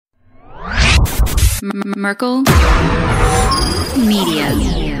Merkel Media.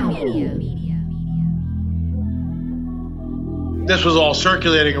 This was all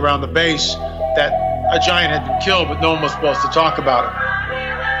circulating around the base that a giant had been killed, but no one was supposed to talk about it.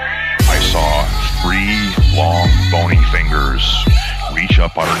 I saw 3 long, bony fingers reach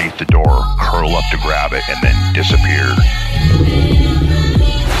up underneath the door, curl up to grab it, and then disappear.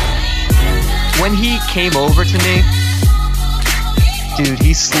 When he came over to me, dude,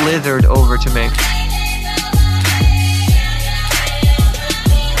 he slithered over to me.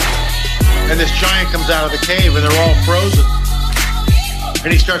 And this giant comes out of the cave and they're all frozen.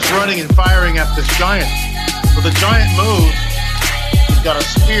 And he starts running and firing at this giant. Well, the giant moves. He's got a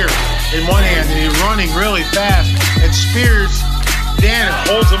spear in one hand and he's running really fast and spears Dan and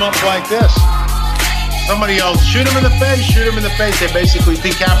holds him up like this. Somebody yells, shoot him in the face, shoot him in the face. They basically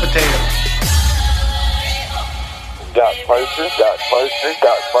decapitate him. Got closer.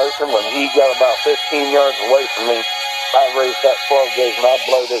 When he got about 15 yards away from me, I raised that 12 gauge and I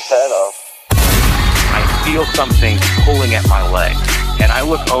blowed his head off. I feel something pulling at my leg, and I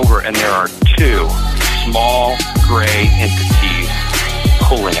look over and there are 2 small gray entities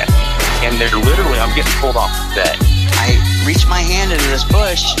pulling at me. And they're literally, I'm getting pulled off the bed. I reached my hand into this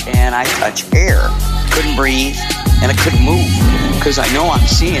bush and I touched air. Couldn't breathe and I couldn't move because I know I'm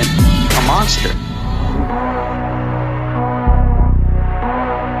seeing a monster.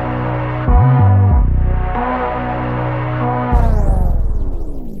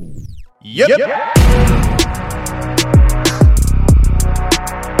 Yep.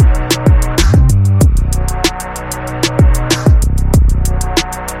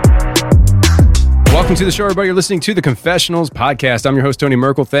 Welcome to the show, everybody. You're listening to the Confessionals podcast. I'm your host, Tony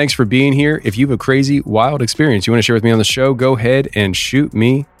Merkel. Thanks for being here. If you have a crazy, wild experience you want to share with me on the show, go ahead and shoot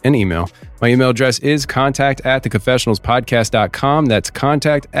me an email. My email address is contact@theconfessionalspodcast.com. That's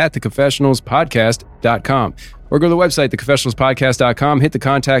contact@theconfessionalspodcast.com. Or go to the website, theconfessionalspodcast.com, hit the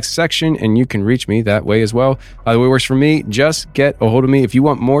contact section, and you can reach me that way as well. The way it works for me, just get a hold of me if you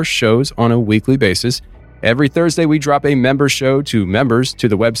want more shows on a weekly basis. Every Thursday, we drop a member show to members to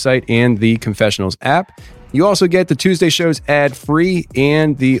the website and the Confessionals app. You also get the Tuesday shows ad-free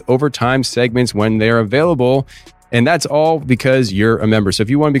and the overtime segments when they're available. And that's all because you're a member. So if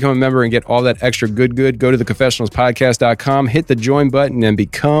you want to become a member and get all that extra good, go to theconfessionalspodcast.com, hit the join button, and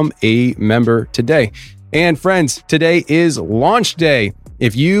become a member today. And friends, today is launch day.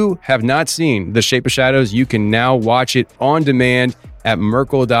 If you have not seen The Shape of Shadows, you can now watch it on demand at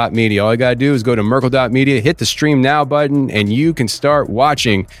Merkel.media. All you got to do is go to Merkel.media, hit the stream now button, and you can start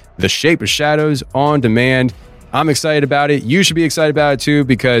watching The Shape of Shadows on demand. I'm excited about it. You should be excited about it too,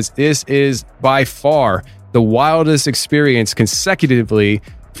 because this is by far the wildest experience consecutively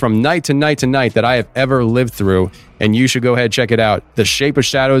from night to night to night that I have ever lived through. And you should go ahead and check it out. The Shape of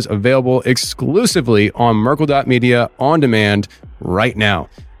Shadows, available exclusively on Merkel.media on demand right now.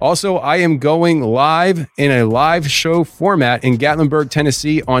 Also, I am going live in a live show format in Gatlinburg,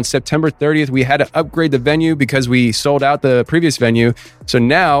 Tennessee on September 30th. We had to upgrade the venue because we sold out the previous venue. So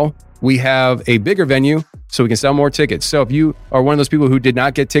now we have a bigger venue so we can sell more tickets. So if you are one of those people who did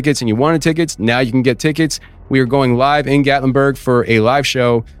not get tickets and you wanted tickets, now you can get tickets. We are going live in Gatlinburg for a live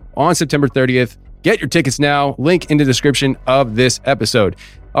show on September 30th. Get your tickets now. Link in the description of this episode.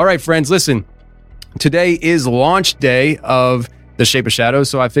 All right, friends, listen. Today is launch day of The Shape of Shadows,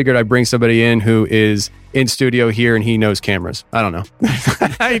 so I figured I'd bring somebody in who is in studio here and he knows cameras. I don't know.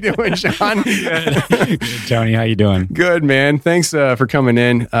 How you doing, Sean? Good, Tony. How you doing? Good, man. Thanks for coming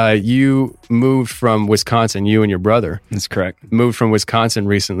in. You moved from Wisconsin, you and your brother. That's correct. Moved from Wisconsin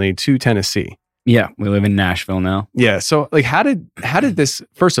recently to Tennessee. Yeah, we live in Nashville now. Yeah, so like how did this,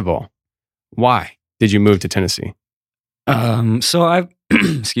 first of all, why did you move to Tennessee? So I've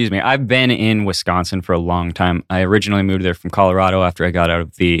I've been in Wisconsin for a long time. I originally moved there from Colorado after I got out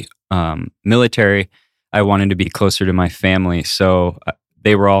of the military. I wanted to be closer to my family, so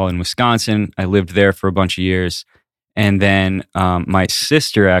they were all in Wisconsin. I lived there for a bunch of years, and then my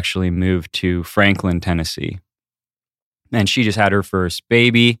sister actually moved to Franklin, Tennessee, and she just had her first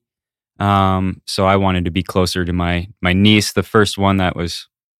baby. So I wanted to be closer to my niece, the first one that was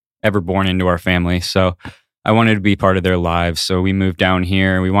ever born into our family. So I wanted to be part of their lives. So we moved down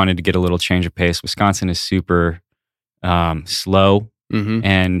here. We wanted to get a little change of pace. Wisconsin is super slow,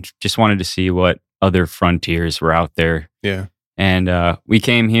 and just wanted to see what other frontiers were out there. Yeah. And we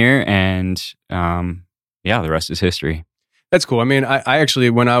came here, and the rest is history. That's cool. I mean, I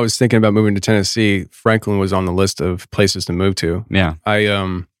actually, when I was thinking about moving to Tennessee, Franklin was on the list of places to move to. Yeah.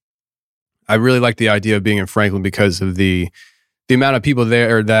 I really like the idea of being in Franklin because of the amount of people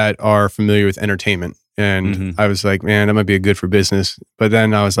there that are familiar with entertainment. And I was like, man, that might be good for business. But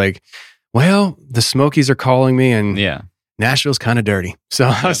then I was like, well, the Smokies are calling me and Yeah. Nashville's kind of dirty. So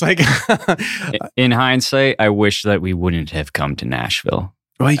I was like, In hindsight, I wish that we wouldn't have come to Nashville.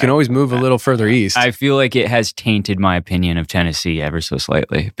 well, you can always move a little further east. I feel like it has tainted my opinion of Tennessee ever so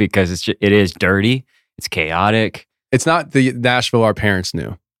slightly because it is dirty. It's chaotic. It's not the Nashville our parents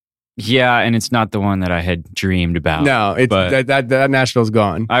knew. Yeah, and it's not the one that I had dreamed about. No, it's but that Nashville's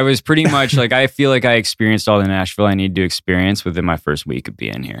gone. I was pretty much like, I feel like I experienced all the Nashville I need to experience within my first week of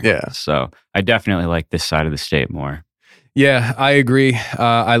being here. Yeah. So I definitely like this side of the state more. Yeah, I agree.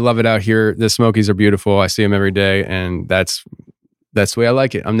 I love it out here. The Smokies are beautiful. I see them every day, and that's the way I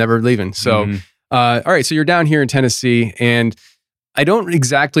like it. I'm never leaving. So, all right. So you're down here in Tennessee, and I don't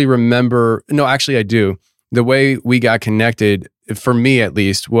exactly remember. No, actually, I do. The way we got connected, for me at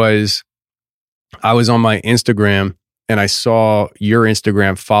least, was I was on my Instagram and I saw your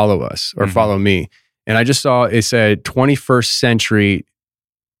Instagram follow us or follow me. And I just saw it said 21st century.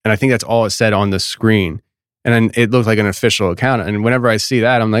 And I think that's all it said on the screen. And then it looked like an official account. And whenever I see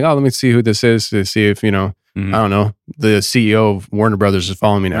that, I'm like, oh, let me see who this is to see if, I don't know, the CEO of Warner Brothers is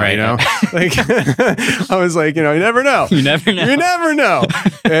following me now, Right. Like, I was like, you never know. You never know. You never know.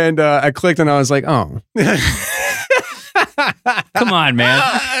 And I clicked and I was like, oh. Come on, man.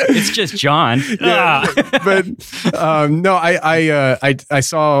 It's just John. Yeah, but no, I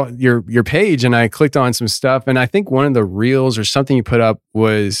saw your page and I clicked on some stuff. And I think one of the reels or something you put up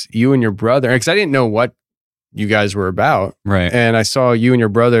was you and your brother, because I didn't know what you guys were about. Right. And I saw you and your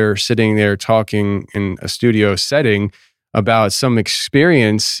brother sitting there talking in a studio setting about some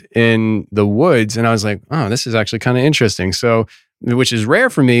experience in the woods. And I was like, oh, this is actually kind of interesting. So, which is rare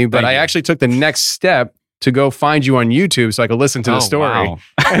for me, but Thank I you. actually took the next step to go find you on YouTube so I could listen to the story. Wow.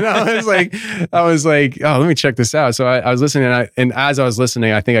 And I was like, oh, let me check this out. So I was listening, and as I was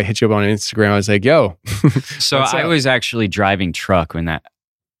listening, I think I hit you up on Instagram. I was like, yo. So I was actually driving truck when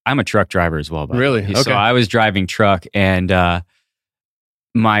I'm a truck driver as well. By the Really? way. Okay. So I was driving truck and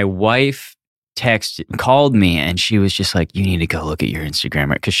my wife called me and she was just like, you need to go look at your Instagram,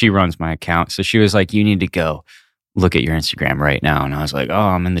 right? Because she runs my account. So she was like, you need to go look at your Instagram right now. And I was like, oh,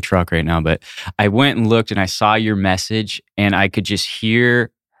 I'm in the truck right now. But I went and looked and I saw your message and I could just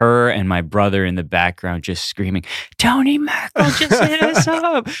hear her and my brother in the background just screaming, Tony Merkel just hit us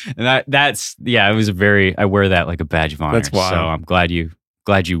up. And it was I wear that like a badge of honor. That's wild. So I'm glad you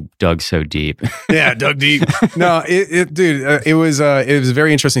dug so deep. Yeah, dug deep. No, dude, it was a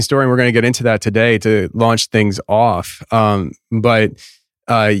very interesting story, and we're going to get into that today to launch things off. But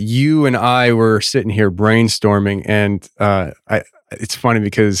you and I were sitting here brainstorming, and it's funny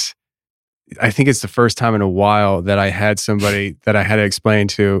because I think it's the first time in a while that I had somebody that I had to explain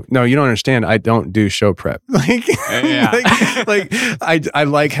to, no, you don't understand. I don't do show prep. I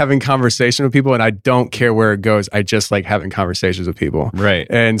like having conversation with people and I don't care where it goes. I just like having conversations with people. Right.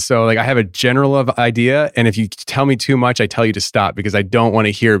 And so I have a general idea. And if you tell me too much, I tell you to stop because I don't want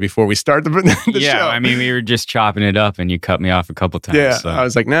to hear before we start the yeah, show. I mean, we were just chopping it up and you cut me off a couple times. Yeah, so. I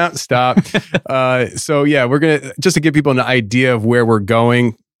was like, no, stop. So yeah, we're going to, just to give people an idea of where we're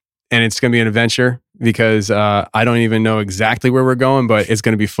going, and it's going to be an adventure because I don't even know exactly where we're going, but it's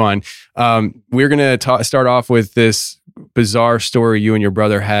going to be fun. We're going to start off with this bizarre story you and your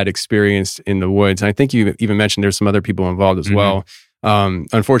brother had experienced in the woods. And I think you even mentioned there's some other people involved as well.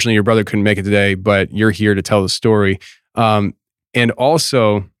 Unfortunately, your brother couldn't make it today, but you're here to tell the story. And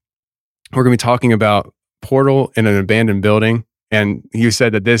also, we're going to be talking about portal in an abandoned building. And you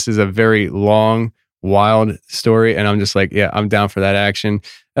said that this is a very long, wild story. And I'm just like, yeah, I'm down for that action.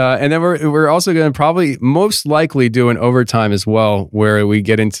 And then we're also going to probably most likely do an overtime as well, where we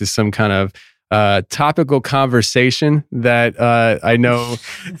get into some kind of topical conversation that I know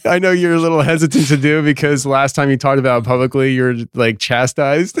you're a little hesitant to do because last time you talked about it publicly, you're like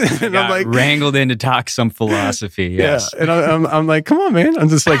chastised. And I'm like wrangled in to talk some philosophy. Yes. Yeah. And I'm like, come on, man. I'm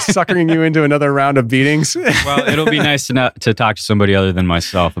just like suckering you into another round of beatings. Well, it'll be nice to talk to somebody other than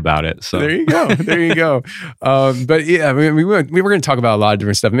myself about it. So there you go. But yeah, we were going to talk about a lot of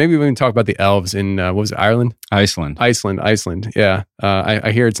different stuff. Maybe we can talk about the elves in what was it, Ireland? Iceland. Yeah.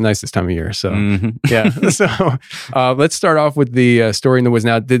 I hear it's nice this time of year. So yeah. So let's start off with the story in the woods.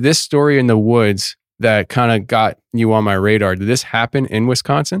 Now, did this story in the woods that kind of got you on my radar, did this happen in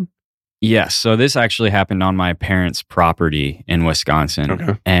Wisconsin? Yes. So this actually happened on my parents' property in Wisconsin.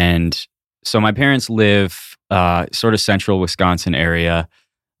 Okay. And so my parents live sort of central Wisconsin area,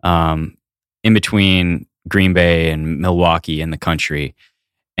 in between Green Bay and Milwaukee in the country.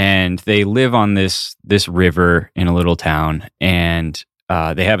 And they live on this river in a little town, and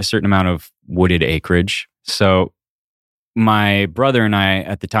they have a certain amount of wooded acreage. So my brother and I,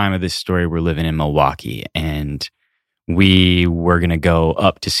 at the time of this story, were living in Milwaukee, and we were going to go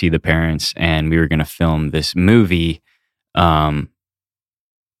up to see the parents, and we were going to film this movie on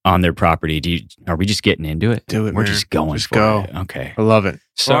their property. Are we just getting into it? Do it, We're man. just going Just for go. it. Okay. I love it.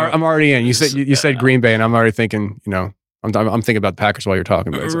 So I'm already in. You said Green Bay, and I'm already thinking, I'm thinking about the Packers while you're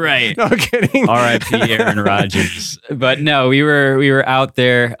talking about it. Right. No, I'm kidding. R.I.P. Aaron Rodgers. But no, we were out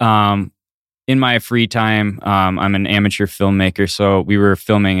there in my free time. I'm an amateur filmmaker, so we were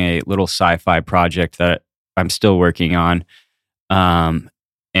filming a little sci-fi project that I'm still working on, and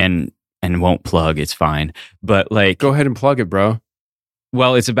won't plug. It's fine, but Go ahead and plug it, bro.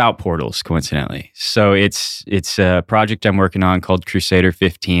 Well, it's about portals, coincidentally. So it's a project I'm working on called Crusader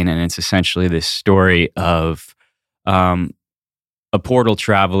 15, and it's essentially this story of a portal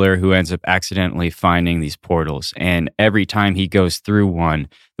traveler who ends up accidentally finding these portals. And every time he goes through one,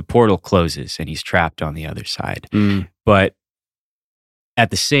 the portal closes and he's trapped on the other side. But at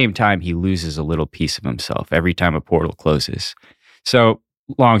the same time, he loses a little piece of himself every time a portal closes. So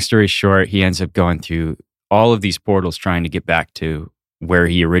long story short, he ends up going through all of these portals trying to get back to where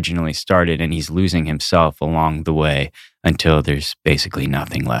he originally started, and he's losing himself along the way until there's basically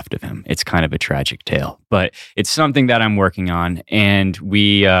nothing left of him. It's kind of a tragic tale, but it's something that I'm working on. And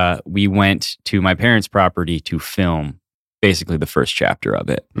we went to my parents' property to film basically the first chapter of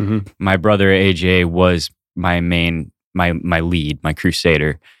it. Mm-hmm. My brother AJ was my lead, my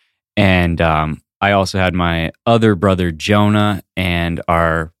crusader, and I also had my other brother Jonah and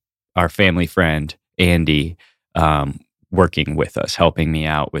our family friend Andy working with us, helping me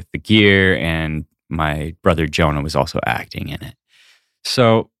out with the gear, and my brother Jonah was also acting in it.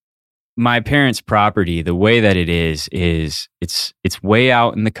 So my parents' property, the way that it is it's way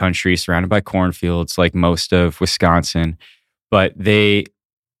out in the country, surrounded by cornfields like most of Wisconsin, but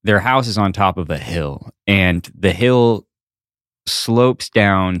their house is on top of a hill, and the hill slopes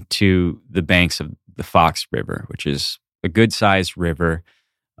down to the banks of the Fox River, which is a good-sized river.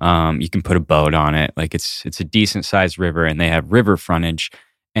 You can put a boat on it. Like it's a decent sized river, and they have river frontage,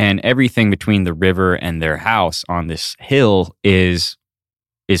 and everything between the river and their house on this hill is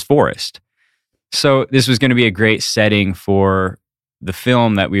forest. So this was going to be a great setting for the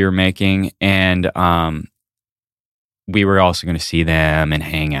film that we were making, and we were also going to see them and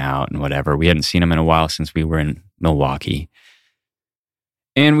hang out and whatever. We hadn't seen them in a while since we were in Milwaukee.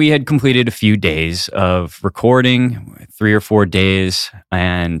 And we had completed a few days of recording, 3 or 4 days.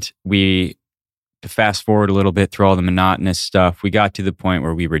 And to fast forward a little bit through all the monotonous stuff, we got to the point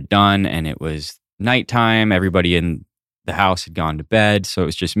where we were done and it was nighttime. Everybody in the house had gone to bed. So it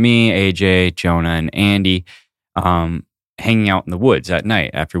was just me, AJ, Jonah, and Andy hanging out in the woods at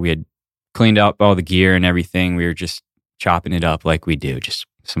night. After we had cleaned up all the gear and everything, we were just chopping it up like we do, just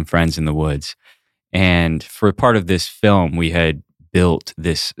some friends in the woods. And for part of this film, we had built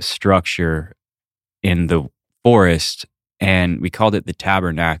this structure in the forest, and we called it the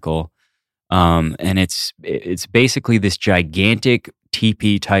Tabernacle. And it's basically this gigantic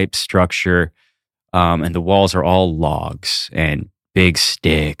teepee type structure, and the walls are all logs and big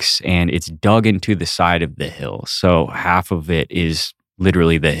sticks, and it's dug into the side of the hill. So half of it is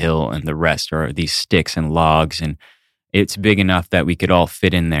literally the hill, and the rest are these sticks and logs, and it's big enough that we could all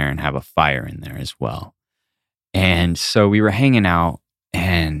fit in there and have a fire in there as well. And so we were hanging out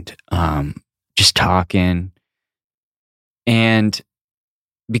and just talking. And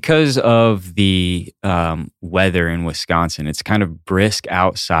because of the weather in Wisconsin, it's kind of brisk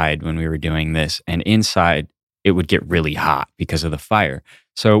outside when we were doing this. And inside, it would get really hot because of the fire.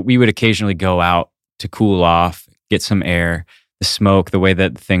 So we would occasionally go out to cool off, get some air. The smoke, the way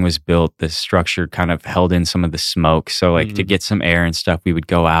that the thing was built, the structure kind of held in some of the smoke. So to get some air and stuff, we would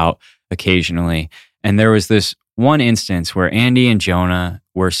go out occasionally. And there was this one instance where Andy and Jonah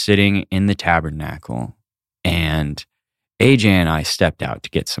were sitting in the Tabernacle, and AJ and I stepped out to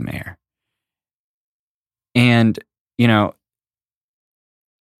get some air. And,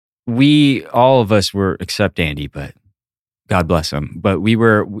 all of us were, except Andy, but God bless him, but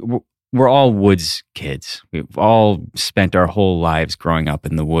we're all woods kids. We've all spent our whole lives growing up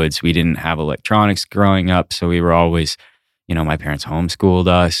in the woods. We didn't have electronics growing up, so we were always, my parents homeschooled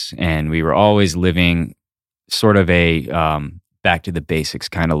us, and we were always living sort of a back to the basics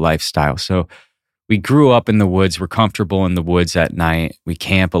kind of lifestyle. So we grew up in the woods. We're comfortable in the woods at night. We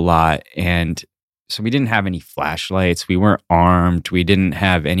camp a lot. And so we didn't have any flashlights. We weren't armed. We didn't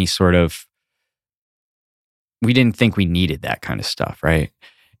have any we didn't think we needed that kind of stuff, right?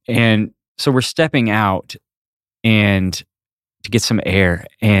 And so we're stepping out and to get some air,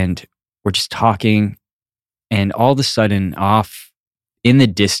 and we're just talking. And all of a sudden, off in the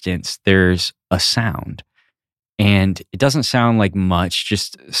distance, there's a sound. And it doesn't sound like much,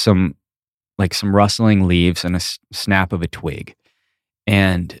 just some like some rustling leaves and a snap of a twig.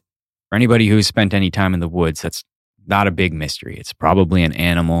 And for anybody who's spent any time in the woods, that's not a big mystery. It's probably an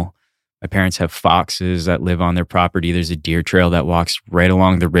animal. My parents have foxes that live on their property. There's a deer trail that walks right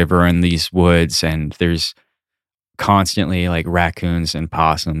along the river in these woods, and there's constantly like raccoons and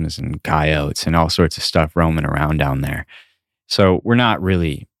possums and coyotes and all sorts of stuff roaming around down there. So we're not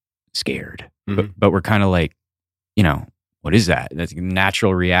really scared, but we're kind of like, you know, what is that? That's a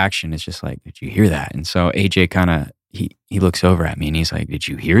natural reaction. It's just like, did you hear that? And so AJ kind of, he looks over at me and he's like, did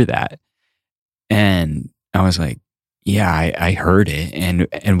you hear that? And I was like, yeah, I heard it.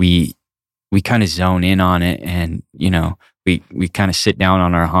 And we kind of zone in on it, and, you know, we kind of sit down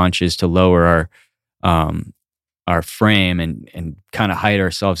on our haunches to lower our frame and kind of hide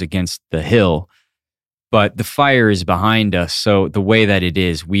ourselves against the hill. But the fire is behind us. So the way that it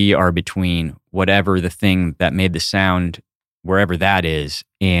is, we are between whatever the thing that made the sound, wherever that is,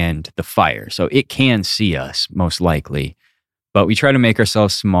 and the fire. So it can see us, most likely. But we try to make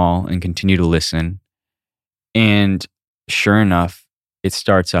ourselves small and continue to listen. And sure enough, it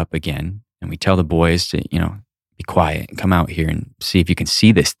starts up again. And we tell the boys to, you know, be quiet and come out here and see if you can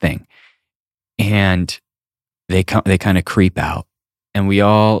see this thing. And they kind of creep out. And we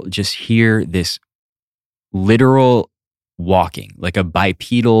all just hear this literal walking, like a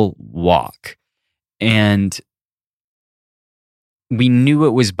bipedal walk. And we knew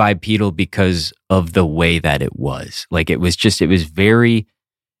it was bipedal because of the way that it was. Like it was very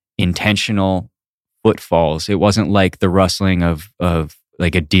intentional footfalls. It wasn't like the rustling of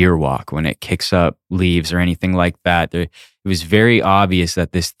like a deer walk when it kicks up leaves or anything like that. It was very obvious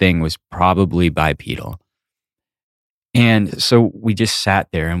that this thing was probably bipedal. And so we just sat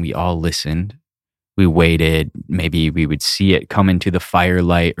there and we all listened. We waited. Maybe we would see it come into the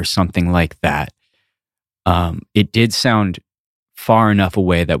firelight or something like that. It did sound far enough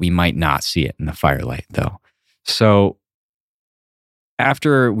away that we might not see it in the firelight, though. So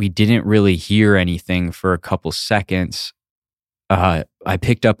after we didn't really hear anything for a couple seconds, I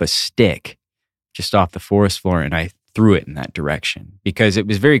picked up a stick just off the forest floor and I threw it in that direction, because it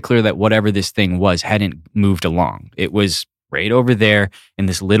was very clear that whatever this thing was hadn't moved along. It was right over there in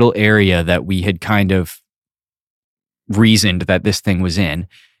this little area that we had kind of reasoned that this thing was in.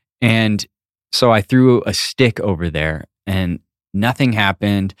 And so I threw a stick over there and nothing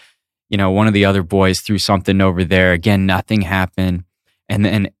happened. You know, one of the other boys threw something over there. Again, nothing happened. And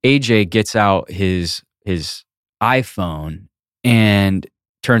then AJ gets out his iPhone and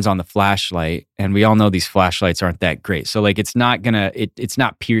turns on the flashlight. And we all know these flashlights aren't that great. So like it's not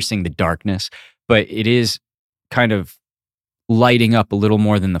piercing the darkness, but it is kind of lighting up a little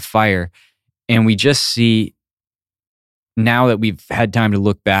more than the fire. And we just see, now that we've had time to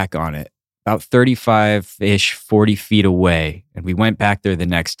look back on it, about 35-ish, 40 feet away. And we went back there the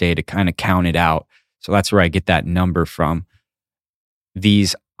next day to kind of count it out. So that's where I get that number from.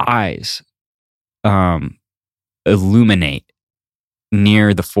 These eyes illuminate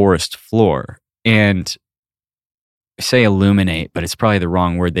near the forest floor. And I say illuminate, but it's probably the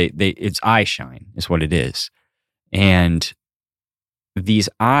wrong word. It's eye shine is what it is. And these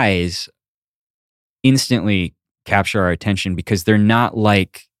eyes instantly capture our attention because they're not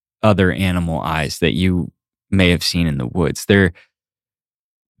like other animal eyes that you may have seen in the woods.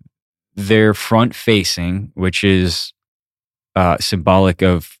 They're front facing, which is symbolic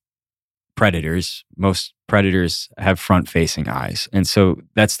of predators. Most predators have front facing eyes. And so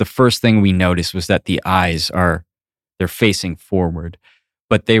that's the first thing we noticed, was that the eyes they're facing forward,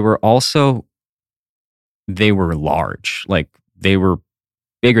 but they were large. Like they were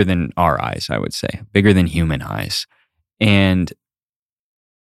bigger than our eyes, I would say, bigger than human eyes. And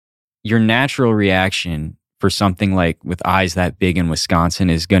your natural reaction for something like with eyes that big in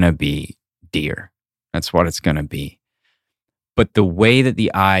Wisconsin is going to be deer. That's what it's going to be. But the way that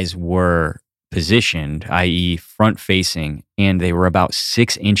the eyes were positioned, i.e. front facing, and they were about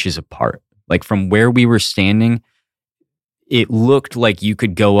 6 inches apart. Like from where we were standing, it looked like you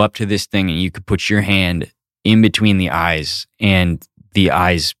could go up to this thing and you could put your hand in between the eyes, and the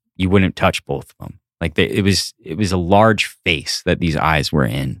eyes, you wouldn't touch both of them. Like it was a large face that these eyes were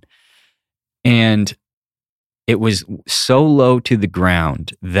in. And it was so low to the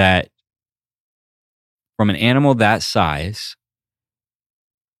ground that from an animal that size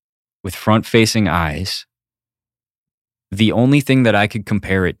with front-facing eyes, the only thing that I could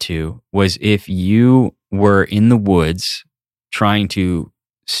compare it to was if you were in the woods trying to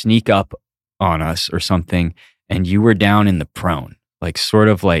sneak up on us or something, and you were down in the prone, like sort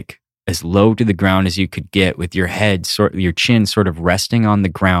of like as low to the ground as you could get, with your head, your chin sort of resting on the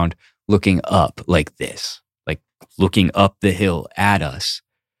ground, looking up like this, like looking up the hill at us.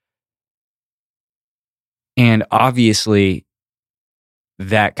 And obviously,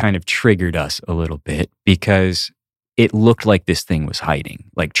 that kind of triggered us a little bit because it looked like this thing was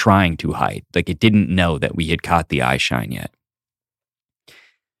hiding, like trying to hide. Like it didn't know that we had caught the eye shine yet.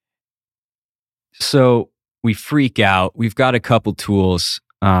 So we freak out. We've got a couple tools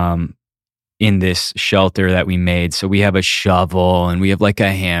in this shelter that we made. So we have a shovel and we have like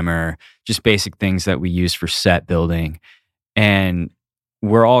a hammer, just basic things that we use for set building. And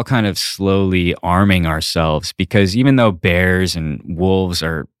we're all kind of slowly arming ourselves because even though bears and wolves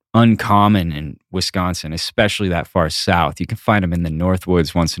are uncommon in Wisconsin, especially that far south, you can find them in the North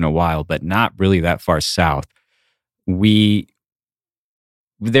Woods once in a while, but not really that far south.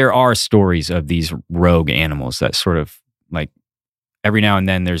 There are stories of these rogue animals that sort of like every now and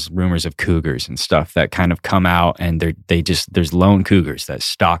then there's rumors of cougars and stuff that kind of come out, and there's lone cougars that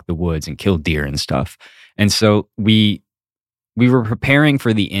stalk the woods and kill deer and stuff. And so we were preparing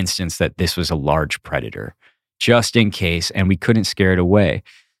for the instance that this was a large predator just in case, and we couldn't scare it away.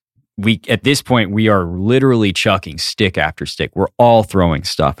 At this point, we are literally chucking stick after stick. We're all throwing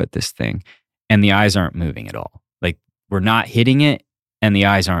stuff at this thing, and the eyes aren't moving at all. Like we're not hitting it, and the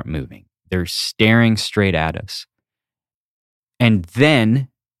eyes aren't moving. They're staring straight at us. And then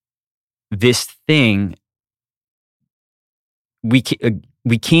this thing, we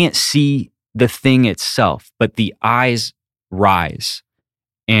can't see the thing itself, but the eyes rise.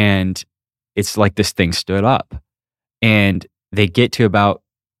 And it's like this thing stood up. And they get to about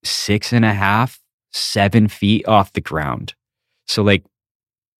 6.5, 7 feet off the ground. So like,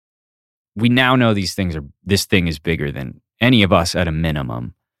 we now know this thing is bigger than any of us at a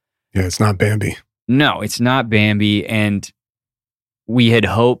minimum. Yeah, it's not Bambi. No, it's not Bambi. And we had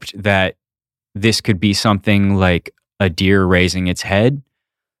hoped that this could be something like a deer raising its head,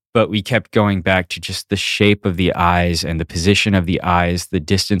 but we kept going back to just the shape of the eyes and the position of the eyes, the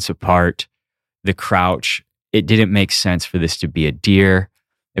distance apart, the crouch. It didn't make sense for this to be a deer.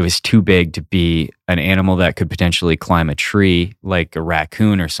 It was too big to be an animal that could potentially climb a tree like a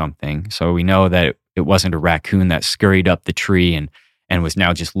raccoon or something. So we know that it wasn't a raccoon that scurried up the tree and was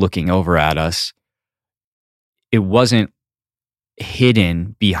now just looking over at us. It wasn't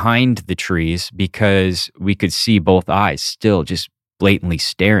hidden behind the trees because we could see both eyes still just blatantly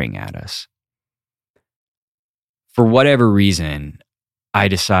staring at us. For whatever reason, I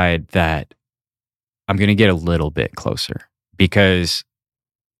decide that I'm going to get a little bit closer because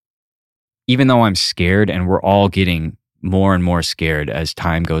even though I'm scared, and we're all getting more and more scared as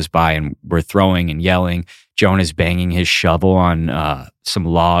time goes by, and we're throwing and yelling, Jonah's banging his shovel on some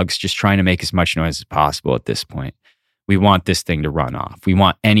logs, just trying to make as much noise as possible at this point. We want this thing to run off. We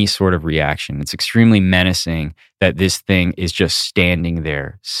want any sort of reaction. It's extremely menacing that this thing is just standing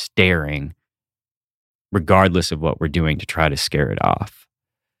there staring, regardless of what we're doing to try to scare it off.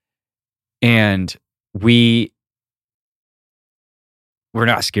 And we're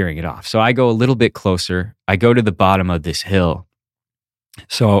not scaring it off. So I go a little bit closer. I go to the bottom of this hill.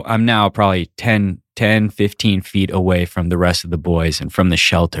 So I'm now probably 10, 15 feet away from the rest of the boys and from the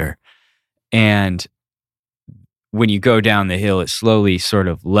shelter. And when you go down the hill, it slowly sort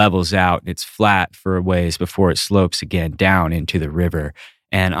of levels out. It's flat for a ways before it slopes again down into the river.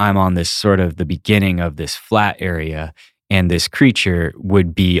 And I'm on this sort of the beginning of this flat area. And this creature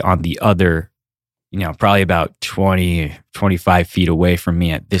would be on the other, probably about 20, 25 feet away from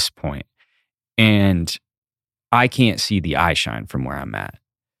me at this point. And I can't see the eye shine from where I'm at.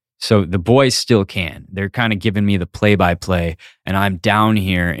 So the boys still can. They're kind of giving me the play-by-play. And I'm down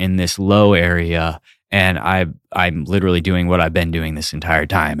here in this low area. And I'm literally doing what I've been doing this entire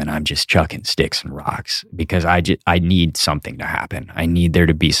time, and I'm just chucking sticks and rocks because I need something to happen. I need there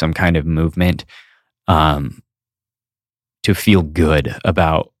to be some kind of movement to feel good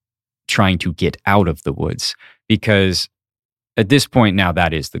about trying to get out of the woods, because at this point now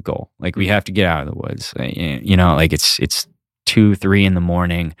that is the goal. Like we have to get out of the woods. Like it's 2, 3 in the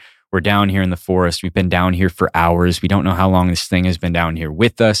morning. We're down here in the forest. We've been down here for hours. We don't know how long this thing has been down here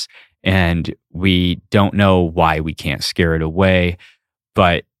with us. And we don't know why we can't scare it away.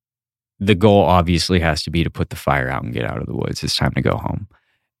 But the goal obviously has to be to put the fire out and get out of the woods. It's time to go home.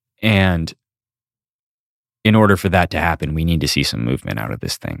 And in order for that to happen, we need to see some movement out of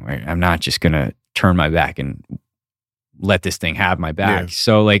this thing. Right? I'm not just going to turn my back and let this thing have my back. Yeah.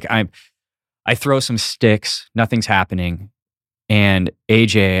 So like I throw some sticks, nothing's happening. And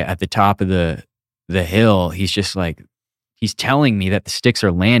AJ at the top of the hill, he's just like, he's telling me that the sticks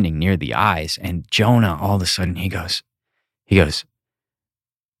are landing near the eyes. And Jonah, all of a sudden, he goes,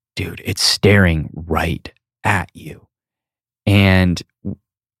 dude, it's staring right at you. And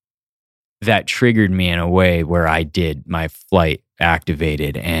that triggered me in a way where my flight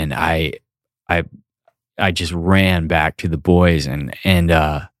activated. And I I just ran back to the boys, and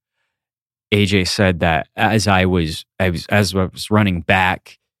AJ said that as I was running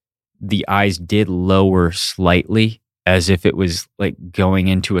back, the eyes did lower slightly, as if it was like going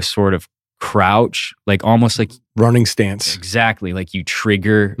into a sort of crouch, like almost like running stance. Exactly, like you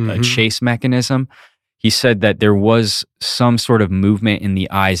trigger a chase mechanism. He said that there was some sort of movement in the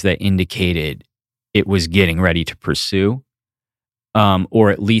eyes that indicated it was getting ready to pursue,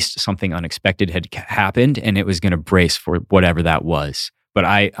 or at least something unexpected had happened, and it was going to brace for whatever that was. But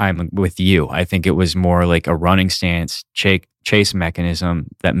I'm with you. I think it was more like a running stance chase mechanism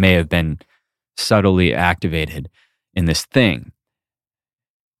that may have been subtly activated in this thing.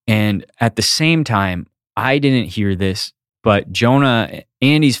 And at the same time, I didn't hear this, but Jonah,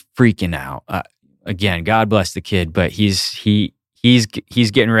 Andy's freaking out. Again, God bless the kid, but he's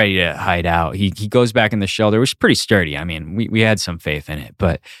getting ready to hide out. He goes back in the shelter, which is pretty sturdy. I mean, we had some faith in it,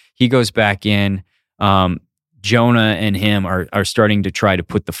 but he goes back in. Jonah and him are starting to try to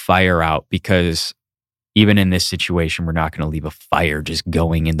put the fire out, because even in this situation, we're not going to leave a fire just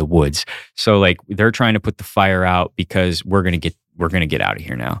going in the woods. So like they're trying to put the fire out because we're going to get out of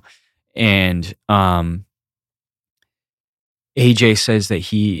here now. And AJ says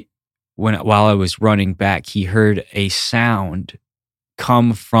that while I was running back, he heard a sound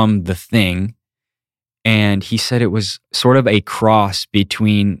come from the thing, and he said it was sort of a cross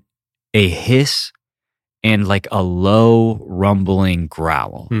between a hiss and like a low rumbling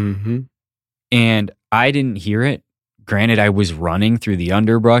growl. And I didn't hear it. Granted, I was running through the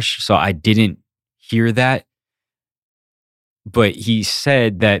underbrush, so I didn't hear that. But he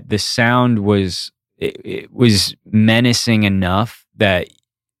said that the sound was menacing enough that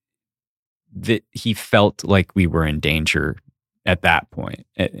he felt like we were in danger at that point.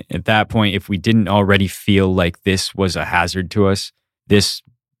 At that point, if we didn't already feel like this was a hazard to us, this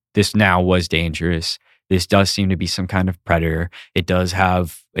now was dangerous. This does seem to be some kind of predator. It does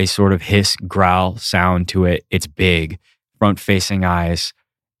have a sort of hiss, growl sound to it. It's big, front-facing eyes,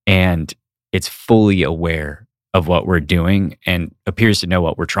 and it's fully aware of what we're doing and appears to know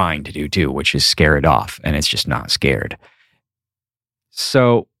what we're trying to do too, which is scare it off, and it's just not scared.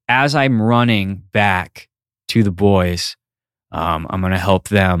 So as I'm running back to the boys, I'm going to help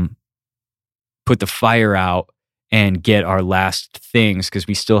them put the fire out and get our last things, because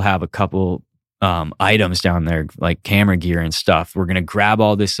we still have a couple items down there, like camera gear and stuff. We're going to grab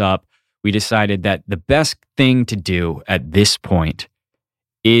all this up. We decided that the best thing to do at this point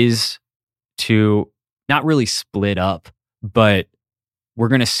is to not really split up, but we're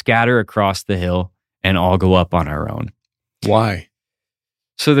going to scatter across the hill and all go up on our own. Why?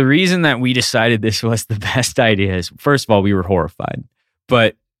 So the reason that we decided this was the best idea is, first of all, we were horrified,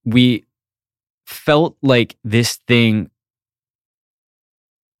 but we felt like this thing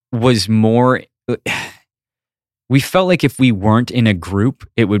was more... We felt like if we weren't in a group,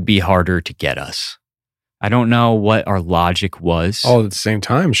 it would be harder to get us. I don't know what our logic was. All at the same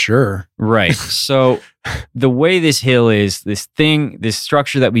time, sure. Right. So the way this hill is, this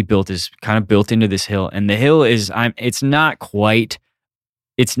structure that we built is kind of built into this hill. And the hill is, it's maybe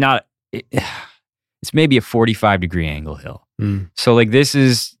a 45-degree angle hill. So like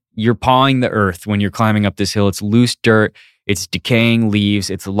you're pawing the earth when you're climbing up this hill. It's loose dirt, it's decaying leaves,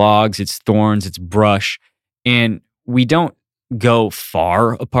 it's logs, it's thorns, it's brush. And we don't go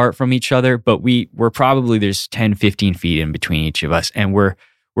far apart from each other, but we're probably, there's 10, 15 feet in between each of us. And we're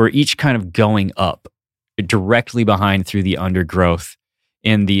each kind of going up directly behind through the undergrowth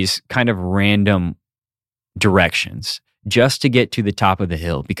in these kind of random directions just to get to the top of the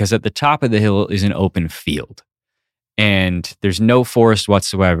hill, because at the top of the hill is an open field and there's no forest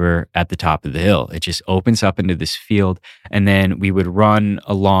whatsoever at the top of the hill. It just opens up into this field. And then we would run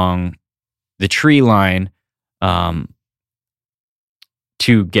along the tree line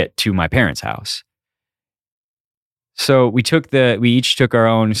to get to my parents' house. So we each took our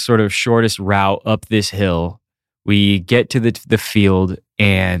own sort of shortest route up this hill. We get to the field,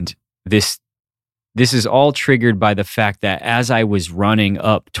 and this is all triggered by the fact that as I was running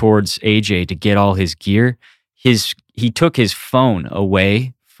up towards AJ to get all his gear, he took his phone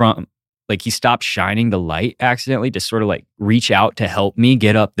away from, like, he stopped shining the light accidentally to sort of like reach out to help me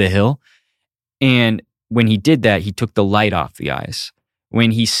get up the hill. And when he did that, he took the light off the eyes.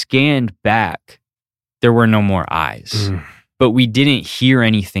 When he scanned back, there were no more eyes. But we didn't hear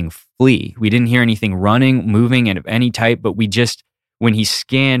anything flee. We didn't hear anything running, moving of any type, but when he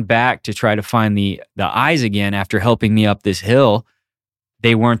scanned back to try to find the eyes again after helping me up this hill,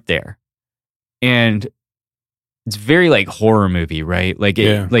 they weren't there. And it's very like horror movie, right? Like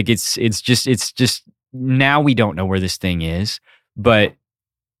it's just now we don't know where this thing is, but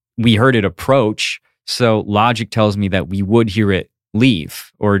we heard it approach. So logic tells me that we would hear it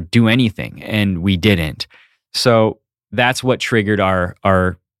leave or do anything, and we didn't. So that's what triggered our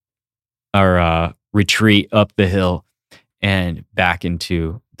retreat up the hill and back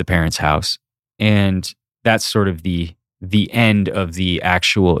into the parents' house. And that's sort of the end of the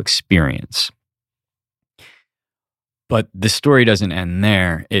actual experience. But the story doesn't end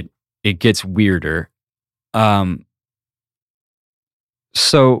there. It gets weirder.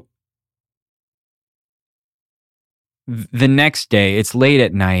 So the next day, it's late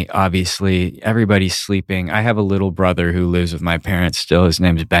at night, obviously. Everybody's sleeping. I have a little brother who lives with my parents still. His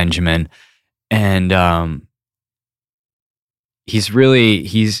name's Benjamin. And he's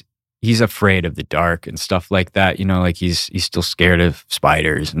afraid of the dark and stuff like that. You know, like he's still scared of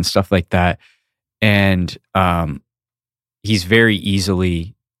spiders and stuff like that. And he's very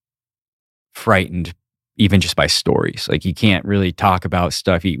easily frightened, even just by stories. Like he can't really talk about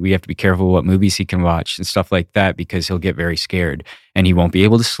stuff. We have to be careful what movies he can watch and stuff like that, because he'll get very scared and he won't be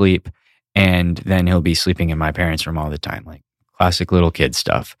able to sleep. And then he'll be sleeping in my parents' room all the time, like classic little kid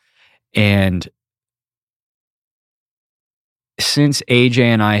stuff. And since AJ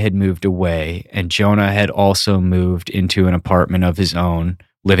and I had moved away, and Jonah had also moved into an apartment of his own,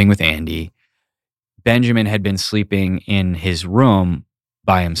 living with Andy, Benjamin had been sleeping in his room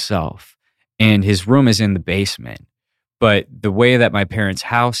by himself. And his room is in the basement. But the way that my parents'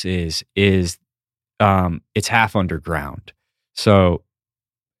 house is it's half underground. So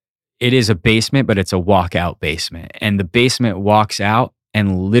it is a basement, but it's a walkout basement. And the basement walks out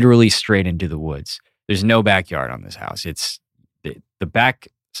and literally straight into the woods. There's no backyard on this house. It's the back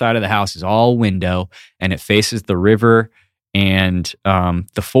side of the house is all window, and it faces the river and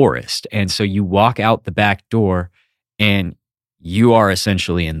the forest. And so you walk out the back door and you are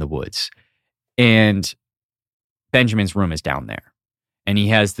essentially in the woods. And Benjamin's room is down there. And he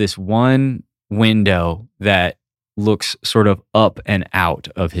has this one window that looks sort of up and out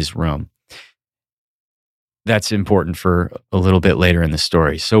of his room. That's important for a little bit later in the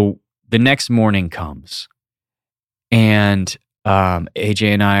story. So the next morning comes, and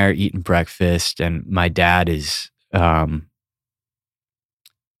AJ and I are eating breakfast, and my dad is... I'm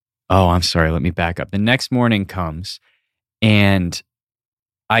sorry, let me back up. The next morning comes, and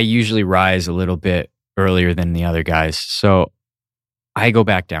I usually rise a little bit earlier than the other guys. So I go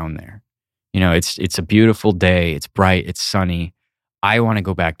back down there. You know, it's a beautiful day. It's bright. It's sunny. I want to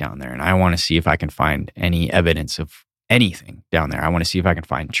go back down there, and I want to see if I can find any evidence of anything down there. I want to see if I can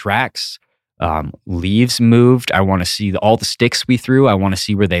find tracks, leaves moved. I want to see all the sticks we threw. I want to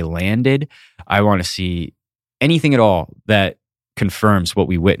see where they landed. I want to see anything at all that confirms what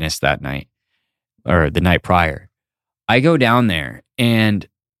we witnessed that night or the night prior. I go down there, and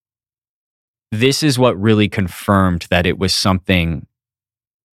this is what really confirmed that it was something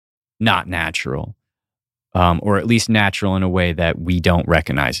not natural, or at least natural in a way that we don't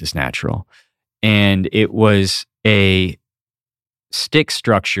recognize as natural. And it was a stick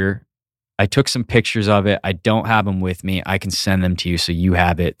structure. I took some pictures of it. I don't have them with me. I can send them to you so you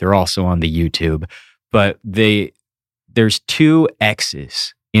have it. They're also on the YouTube. But there's 2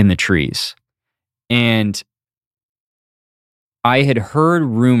 X's in the trees. And I had heard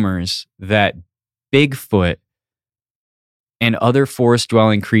rumors that Bigfoot and other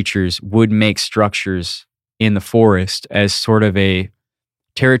forest-dwelling creatures would make structures in the forest as sort of a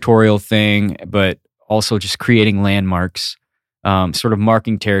territorial thing, but also just creating landmarks, sort of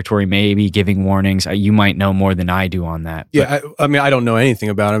marking territory, maybe giving warnings. You might know more than I do on that. Yeah, I mean, I don't know anything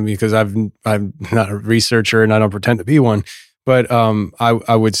about them because I'm not a researcher and I don't pretend to be one. But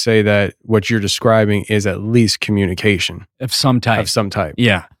I would say that what you're describing is at least communication of some type.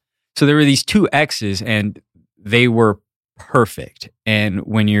 Yeah. So there were these 2 X's, and they were perfect. And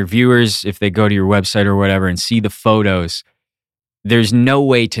when your viewers, if they go to your website or whatever and see the photos, there's no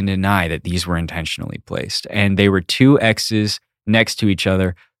way to deny that these were intentionally placed. And they were 2 X's next to each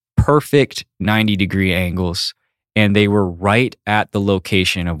other, perfect 90-degree angles. And they were right at the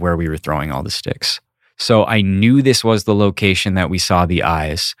location of where we were throwing all the sticks. So I knew this was the location that we saw the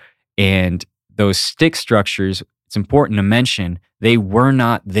eyes. And those stick structures, it's important to mention, they were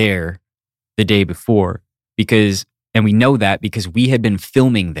not there the day before and we know that because we had been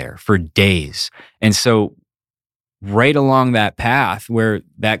filming there for days. And so right along that path where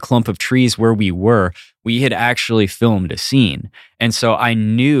that clump of trees where we had actually filmed a scene. And so I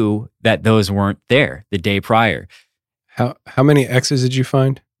knew that those weren't there the day prior. How many X's did you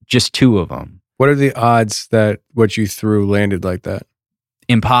find? Just 2 of them. What are the odds that what you threw landed like that?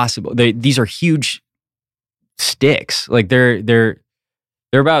 Impossible. These are huge sticks. Like they're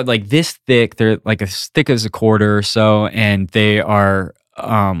about like this thick. They're like as thick as a quarter or so, and they are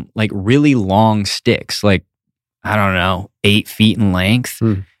like really long sticks, like, I don't know, 8 feet in length.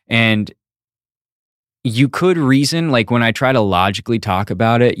 And you could reason, like when I try to logically talk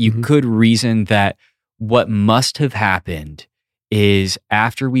about it, you could reason that what must have happened is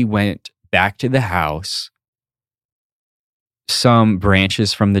after we went back to the house, some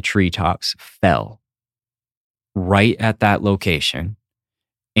branches from the treetops fell right at that location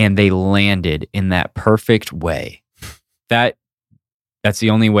and they landed in that perfect way. That's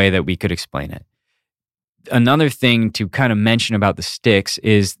the only way that we could explain it. Another thing to kind of mention about the sticks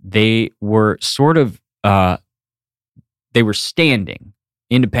is they were sort of they were standing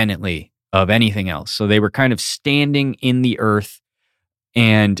independently of anything else. So they were kind of standing in the earth,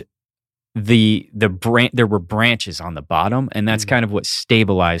 and there were branches on the bottom, and that's kind of what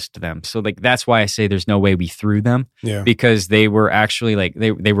stabilized them. So like that's why I say there's no way we threw them, because they were actually like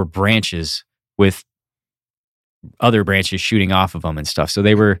they were branches with other branches shooting off of them and stuff. So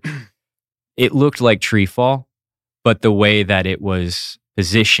they were. It looked like tree fall, but the way that it was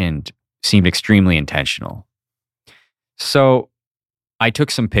positioned seemed extremely intentional. So I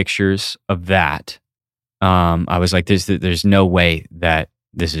took some pictures of that. I was like, there's no way that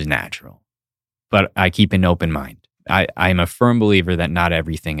this is natural. But I keep an open mind. I'm a firm believer that not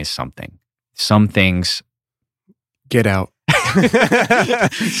everything is something. Some things... Get out.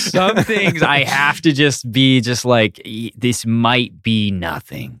 Some things I have to just be just like, this might be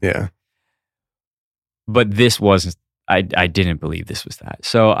nothing. Yeah. But this wasn't, I didn't believe this was that.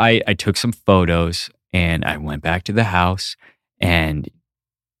 So I took some photos and I went back to the house, and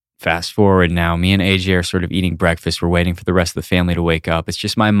fast forward now, me and AJ are sort of eating breakfast. We're waiting for the rest of the family to wake up. It's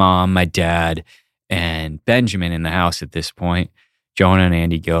just my mom, my dad, and Benjamin in the house at this point. Jonah and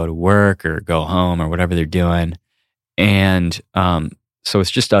Andy go to work or go home or whatever they're doing. And so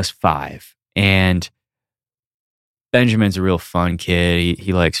it's just us 5. And Benjamin's a real fun kid.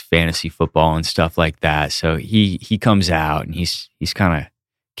 He likes fantasy football and stuff like that. So he comes out and he's kind of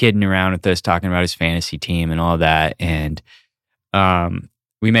kidding around with us, talking about his fantasy team and all that. And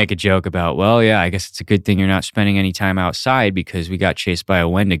we make a joke about, well, yeah, I guess it's a good thing you're not spending any time outside because we got chased by a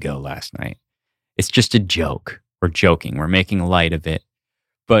Wendigo last night. It's just a joke. We're joking. We're making light of it.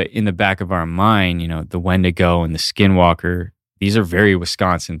 But in the back of our mind, the Wendigo and the Skinwalker, these are very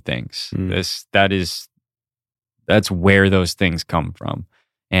Wisconsin things. That's where those things come from,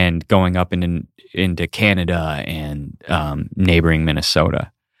 and going up into Canada and neighboring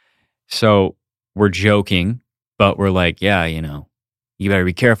Minnesota. So we're joking, but we're like, yeah, you better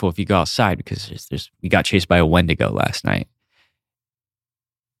be careful if you go outside because we got chased by a Wendigo last night.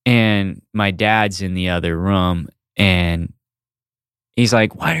 And my dad's in the other room, and he's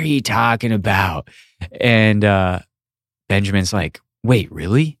like, what are you talking about? And Benjamin's like, wait,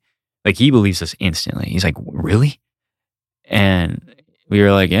 really? Like, he believes us instantly. He's like, really? And we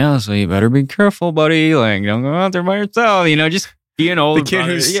were like, yeah, so you better be careful, buddy. Like, don't go out there by yourself. Just be an old the kid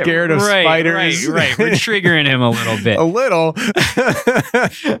brother. who's scared of spiders. Right. We're triggering him a little bit. A little.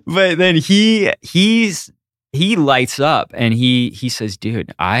 But then he lights up and he says,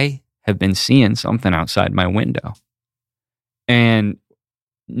 dude, I have been seeing something outside my window. And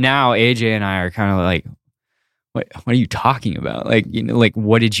now AJ and I are kind of like, what are you talking about? Like, like,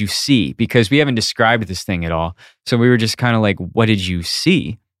 what did you see? Because we haven't described this thing at all. So we were just kind of like, what did you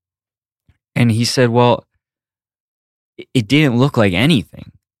see? And he said, well, it didn't look like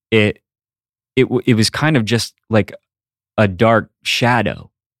anything. It was kind of just like a dark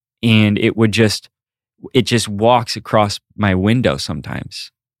shadow. And it just walks across my window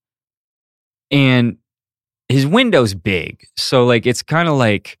sometimes. And his window's big. So like, it's kind of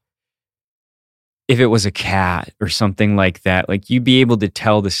like, if it was a cat or something like that, like you'd be able to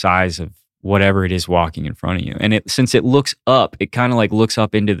tell the size of whatever it is walking in front of you. And since it looks up, it kind of like looks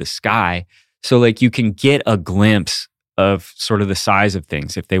up into the sky. So like you can get a glimpse of sort of the size of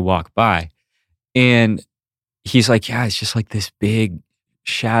things if they walk by. And he's like, yeah, it's just like this big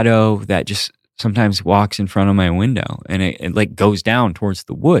shadow that just sometimes walks in front of my window, and it like goes down towards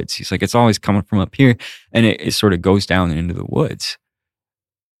the woods. He's like, it's always coming from up here, and it sort of goes down into the woods.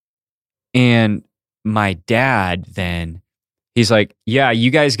 And my dad then, he's like, yeah,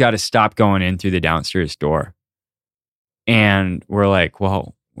 you guys got to stop going in through the downstairs door. And we're like,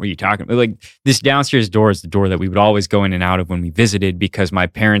 well, what are you talking about? Like, this downstairs door is the door that we would always go in and out of when we visited, because my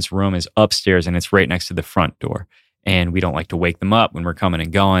parents' room is upstairs and it's right next to the front door. And we don't like to wake them up when we're coming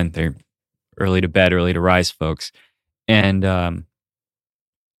and going. They're early to bed, early to rise folks. And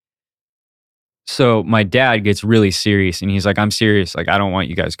so my dad gets really serious, and he's like, I'm serious. Like, I don't want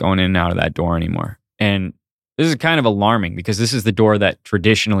you guys going in and out of that door anymore. And this is kind of alarming because this is the door that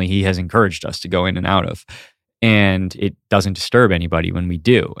traditionally he has encouraged us to go in and out of. and it doesn't disturb anybody when we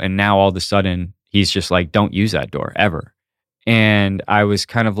do. And now all of a sudden he's just like, don't use that door ever. And I was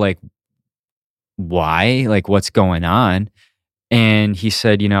kind of like, why? Like, what's going on? And he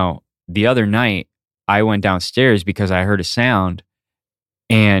said, the other night I went downstairs because I heard a sound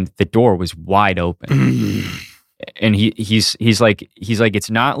and the door was wide open. And he's like, it's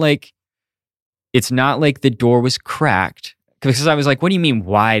not like the door was cracked. Because I was like, what do you mean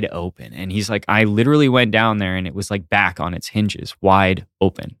wide open? And he's like, I literally went down there and it was like back on its hinges, wide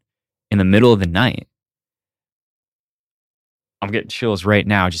open in the middle of the night. I'm getting chills right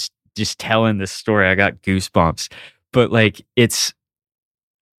now just telling this story. I got goosebumps. But like it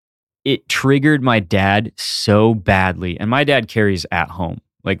triggered my dad so badly. And my dad carries at home.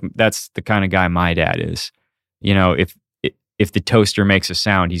 Like that's the kind of guy my dad is. If the toaster makes a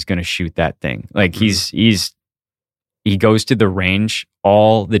sound, he's going to shoot that thing. Like he goes to the range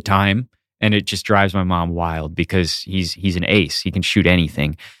all the time, and it just drives my mom wild because he's an ace. He can shoot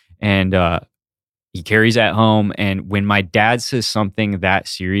anything. And he carries at home. And when my dad says something that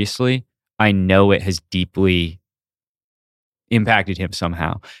seriously, I know it has deeply impacted him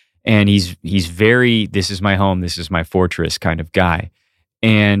somehow. And he's very, this is my home, this is my fortress kind of guy.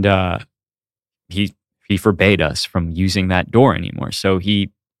 And he forbade us from using that door anymore. So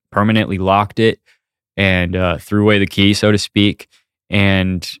he permanently locked it and threw away the key, so to speak.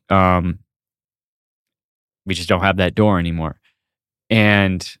 And we just don't have that door anymore.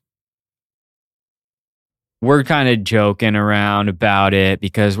 And we're kind of joking around about it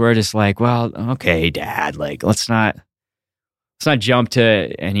because we're just like, well, okay, Dad, like let's not jump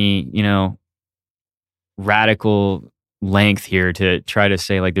to any, radical length here to try to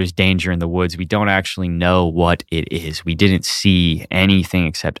say like there's danger in the woods. We don't actually know what it is. We didn't see anything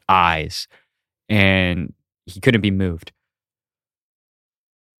except eyes, and he couldn't be moved.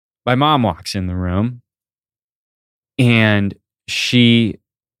 My mom walks in the room and she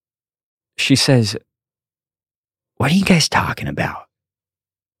says, what are you guys talking about?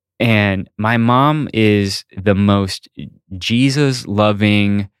 And my mom is the most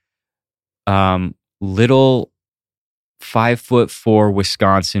Jesus-loving, little 5'4"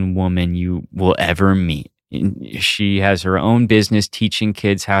 Wisconsin woman you will ever meet. She has her own business teaching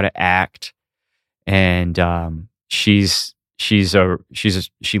kids how to act, and she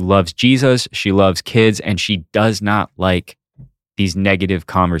loves Jesus, she loves kids, and she does not like these negative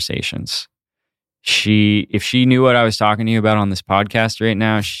conversations. If she knew what I was talking to you about on this podcast right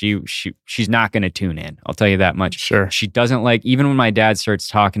now, she's not going to tune in. I'll tell you that much. Sure. She doesn't like, even when my dad starts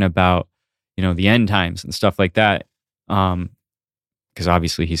talking about, the end times and stuff like that, because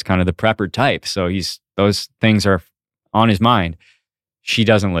obviously he's kind of the prepper type. So those things are on his mind. She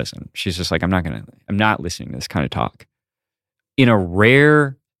doesn't listen. She's just like, I'm not listening to this kind of talk. In a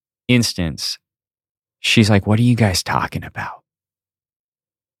rare instance, she's like, what are you guys talking about?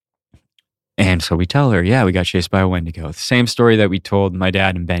 And so we tell her, yeah, we got chased by a Wendigo. The same story that we told my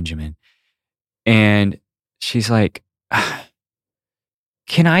dad and Benjamin. And she's like,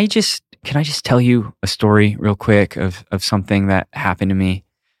 can I just tell you a story real quick of something that happened to me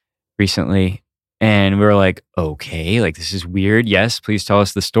recently? And we were like, okay, like this is weird. Yes, please tell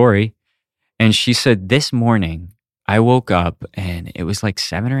us the story. And she said, this morning I woke up and it was like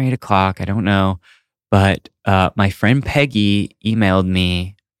 7 or 8 o'clock. I don't know. But my friend Peggy emailed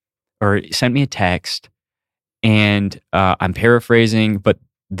me or sent me a text, and I'm paraphrasing, but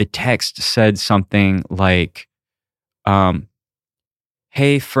the text said something like,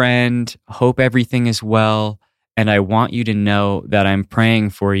 hey friend, hope everything is well, and I want you to know that I'm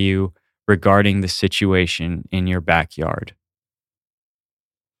praying for you regarding the situation in your backyard.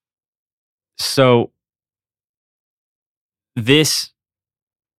 So there's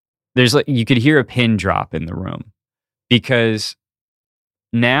like, you could hear a pin drop in the room, because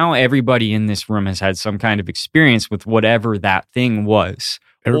now everybody in this room has had some kind of experience with whatever that thing was.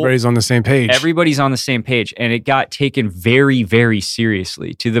 Everybody's on the same page. Everybody's on the same page. And it got taken very, very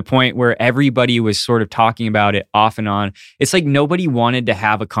seriously to the point where everybody was sort of talking about it off and on. It's like nobody wanted to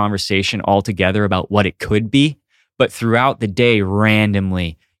have a conversation altogether about what it could be. But throughout the day,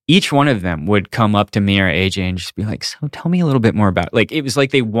 randomly, each one of them would come up to me or AJ and just be like, so tell me a little bit more about it. Like, it was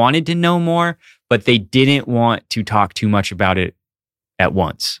like they wanted to know more, but they didn't want to talk too much about it at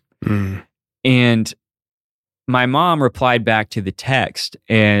once. And my mom replied back to the text,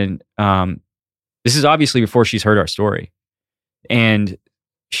 and this is obviously before she's heard our story. And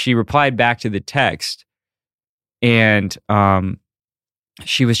she replied back to the text, and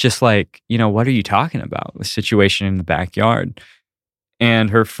she was just like, what are you talking about? The situation in the backyard.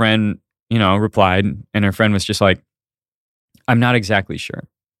 And her friend, replied, and her friend was just like, I'm not exactly sure.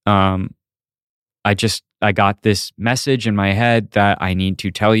 I just I got this message in my head that I need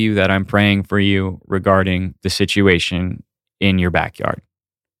to tell you that I'm praying for you regarding the situation in your backyard.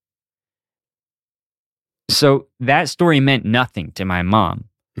 So that story meant nothing to my mom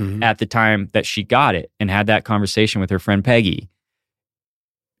at the time that she got it and had that conversation with her friend Peggy.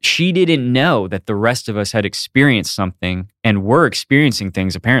 She didn't know that the rest of us had experienced something and were experiencing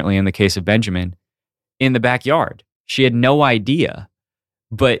things, apparently in the case of Benjamin, in the backyard. She had no idea.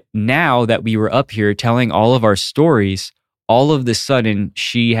 But now that we were up here telling all of our stories, all of the sudden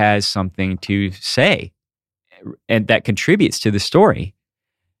she has something to say and that contributes to the story.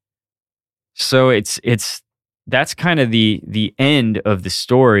 So that's kind of the end of the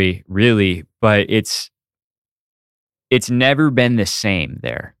story, really, but it's never been the same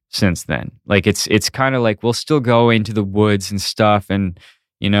there since then. Like it's kind of like we'll still go into the woods and stuff, and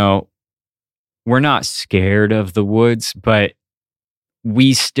we're not scared of the woods, but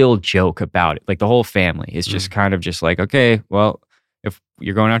we still joke about it. Like the whole family is just kind of just like, okay, well, if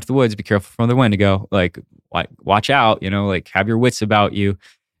you're going out to the woods, be careful from the Wendigo. Like watch out, like have your wits about you.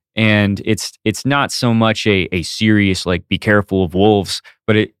 And it's not so much a serious, like, be careful of wolves,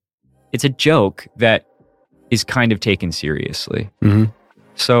 but it's a joke that is kind of taken seriously.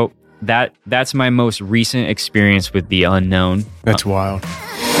 So that's my most recent experience with the unknown. That's wild.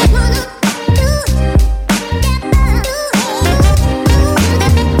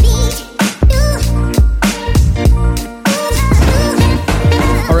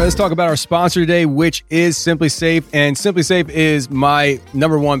 Let's talk about our sponsor today, which is Simply Safe. And Simply Safe is my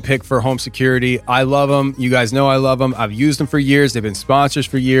number one pick for home security. I love them. You guys know I love them. I've used them for years. They've been sponsors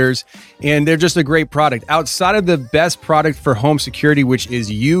for years. And they're just a great product. Outside of the best product for home security, which is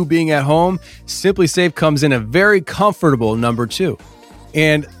you being at home, Simply Safe comes in a very comfortable number 2.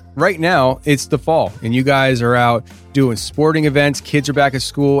 And right now, it's the fall, and you guys are out doing sporting events. Kids are back at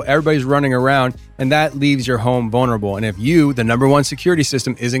school. Everybody's running around, and that leaves your home vulnerable. And if you, the number one security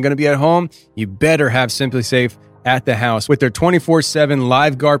system, isn't going to be at home, you better have Simply Safe at the house. With their 24/7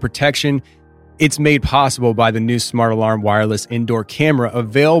 live guard protection, it's made possible by the new Smart Alarm wireless indoor camera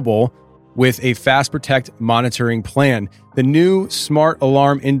available with a Fast Protect monitoring plan. The new Smart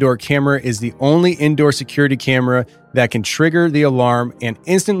Alarm indoor camera is the only indoor security camera that can trigger the alarm and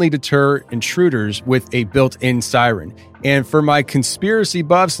instantly deter intruders with a built-in siren. And for my conspiracy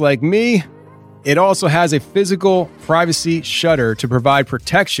buffs like me, it also has a physical privacy shutter to provide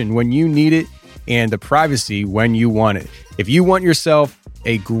protection when you need it and the privacy when you want it. If you want yourself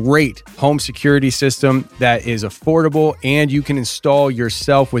a great home security system that is affordable and you can install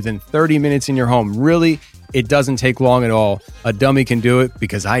yourself within 30 minutes in your home, really, it doesn't take long at all. A dummy can do it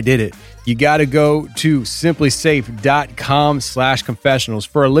because I did it. You got to go to simplysafe.com/confessionals.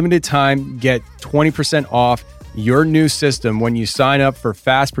 For a limited time, get 20% off your new system when you sign up for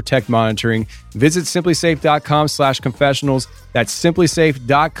Fast Protect monitoring. Visit simplysafe.com/confessionals. That's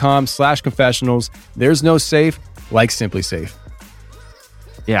simplysafe.com/confessionals. There's no safe like Simply Safe.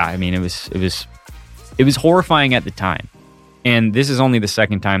 Yeah, I mean, it was horrifying at the time. And this is only the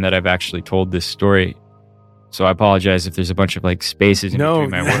second time that I've actually told this story. So I apologize if there's a bunch of like spaces in between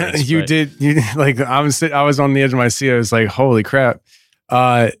my words. You did like I was on the edge of my seat. I was like, holy crap.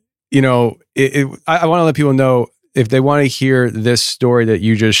 I want to let people know if they want to hear this story that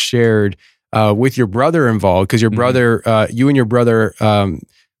you just shared with your brother involved, because your brother, you and your brother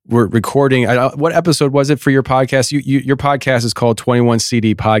were recording. What episode was it for your podcast? Your podcast is called 21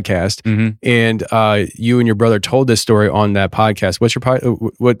 CD Podcast, and you and your brother told this story on that podcast. What's your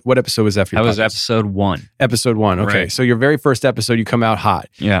what episode was that for your podcast? That was episode 1. Episode 1. Okay, right. So your very first episode, you come out hot.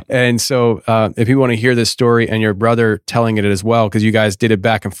 Yeah, and so if you want to hear this story and your brother telling it as well, because you guys did it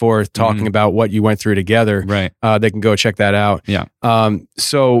back and forth, talking about what you went through together. Right. They can go check that out. Yeah.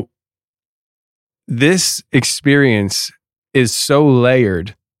 So this experience is so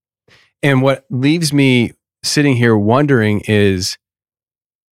layered. And what leaves me sitting here wondering is,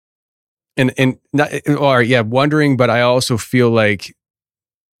 wondering, but I also feel like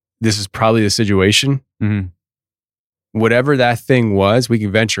this is probably the situation. Whatever that thing was, we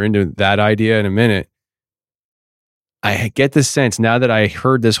can venture into that idea in a minute. I get the sense now that I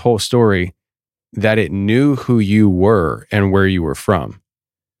heard this whole story that it knew who you were and where you were from.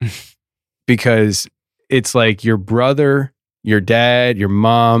 Because it's like your brother, your dad, your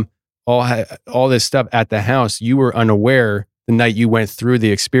mom, all this stuff at the house, you were unaware the night you went through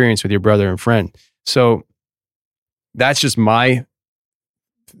the experience with your brother and friend. So that's just my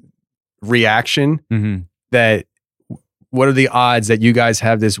reaction. That what are the odds that you guys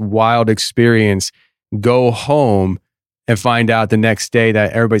have this wild experience, go home and find out the next day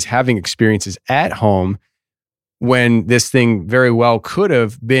that everybody's having experiences at home, when this thing very well could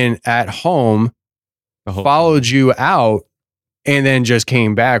have been at home The whole followed time. you out, and then just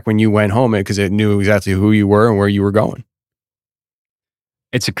came back when you went home because it knew exactly who you were and where you were going.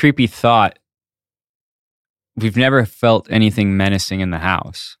 It's a creepy thought. We've never felt anything menacing in the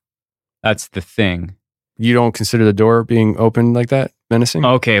house. That's the thing. You don't consider the door being open like that menacing?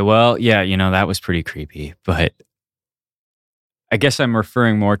 Okay, well, yeah, that was pretty creepy, but I guess I'm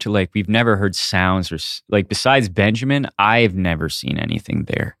referring more to like we've never heard sounds or like besides Benjamin, I've never seen anything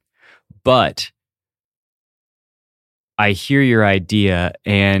there. But I hear your idea,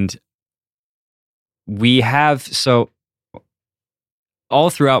 and we have all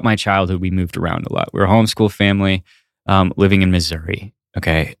throughout my childhood, we moved around a lot. We're a homeschool family living in Missouri.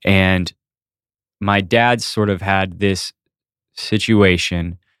 Okay. And my dad sort of had this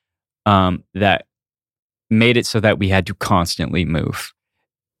situation that made it so that we had to constantly move.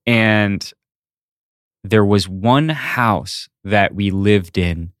 And there was one house that we lived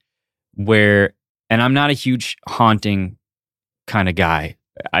in where, and I'm not a huge haunting kind of guy.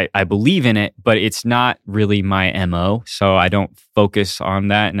 I believe in it, but it's not really my MO. So I don't focus on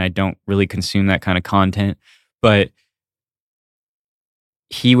that and I don't really consume that kind of content. But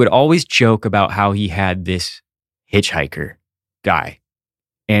he would always joke about how he had this hitchhiker guy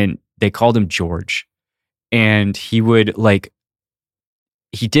and they called him George. And he would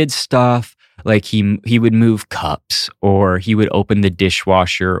he did stuff like he would move cups, or he would open the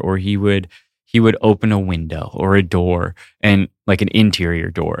dishwasher, or he would open a window or a door, and like an interior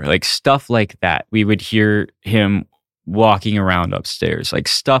door, like stuff like that. We would hear him walking around upstairs, like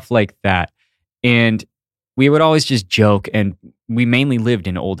stuff like that. And we would always just joke, and we mainly lived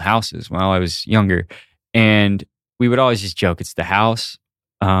in old houses while I was younger. And we would always just joke, it's the house.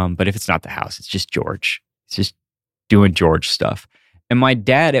 But if it's not the house, it's just George. It's just doing George stuff. And my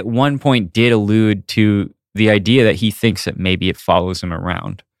dad at one point did allude to the idea that he thinks that maybe it follows him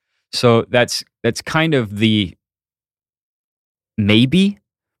around. So that's kind of the maybe,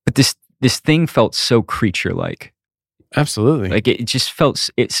 but this thing felt so creature-like. Absolutely. Like it just felt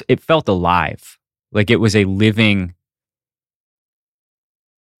it felt alive. Like it was a living.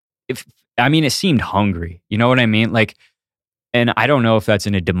 It seemed hungry. You know what I mean? Like, and I don't know if that's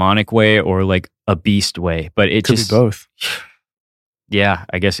in a demonic way or like a beast way, but it could just be both. Yeah,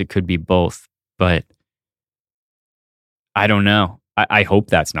 I guess it could be both, but I don't know. I hope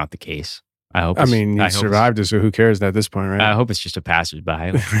that's not the case. You survived it, so who cares at this point, right? I hope it's just a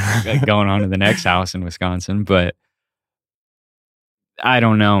passersby like going on to the next house in Wisconsin. But I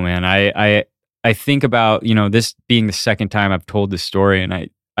don't know, man. I think about, this being the second time I've told this story, and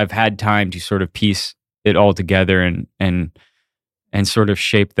I've had time to sort of piece it all together and sort of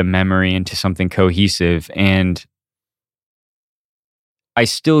shape the memory into something cohesive. And I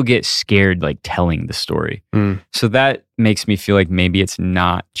still get scared like telling the story. So that makes me feel like maybe it's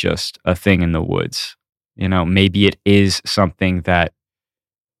not just a thing in the woods. Maybe it is something that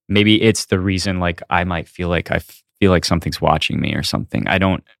maybe it's the reason like I might feel like something's watching me or something. I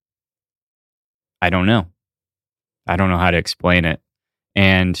don't know. I don't know how to explain it.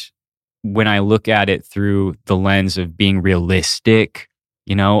 And when I look at it through the lens of being realistic,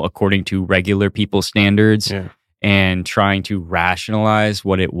 according to regular people's standards, and trying to rationalize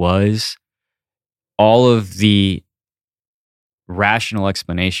what it was, all of the rational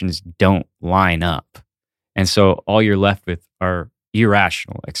explanations don't line up. And so all you're left with are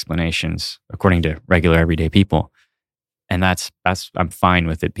irrational explanations according to regular everyday people. And that's I'm fine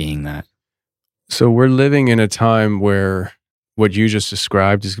with it being that. So we're living in a time where what you just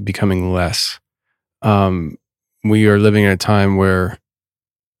described is becoming less. We are living in a time where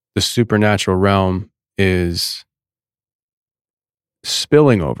the supernatural realm is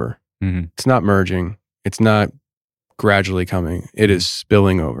spilling over. Mm-hmm. It's not merging. It's not gradually coming. It is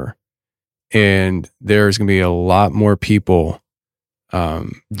spilling over. And there's going to be a lot more people. Do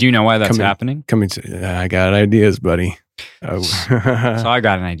you know why that's happening? I got ideas, buddy. So I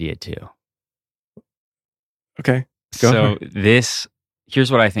got an idea too. Okay. So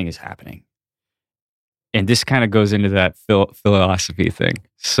here's what I think is happening. And this kind of goes into that philosophy thing.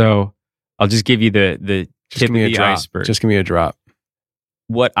 So I'll just give you the tip of the iceberg. Just give me a drop.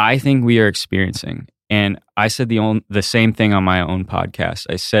 What I think we are experiencing, and I said the same thing on my own podcast.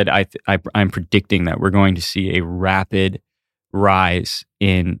 I said I'm predicting that we're going to see a rapid rise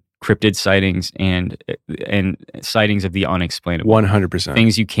in cryptid sightings and sightings of the unexplainable. 100%.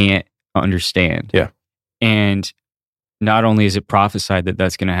 Things you can't understand. Yeah. And not only is it prophesied that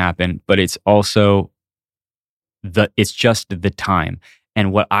that's going to happen, but it's also it's just the time.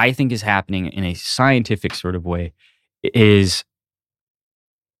 And what I think is happening in a scientific sort of way is,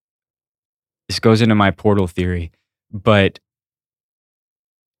 this goes into my portal theory, but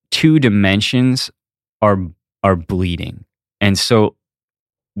 2 dimensions are bleeding. And so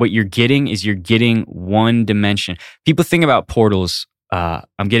what you're getting is one dimension. People think about portals.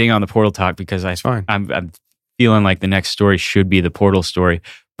 I'm getting on the portal talk because I'm feeling like the next story should be the portal story.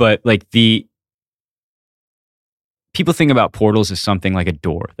 But like people think about portals as something like a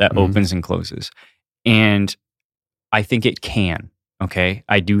door that opens and closes. And I think it can. Okay.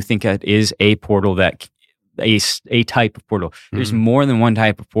 I do think it is a portal that a type of portal. There's more than one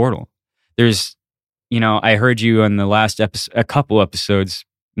type of portal. There's, I heard you on the last episode, a couple episodes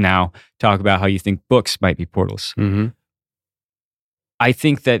now, talk about how you think books might be portals. I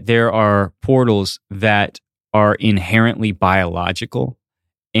think that there are portals that are inherently biological.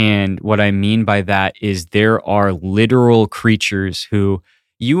 And what I mean by that is there are literal creatures who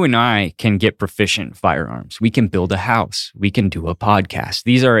you and I can get proficient in firearms. We can build a house. We can do a podcast.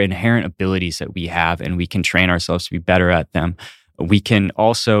 These are inherent abilities that we have, and we can train ourselves to be better at them. We can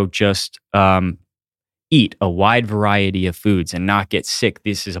also just eat a wide variety of foods and not get sick.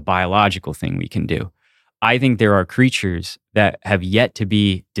 This is a biological thing we can do. I think there are creatures that have yet to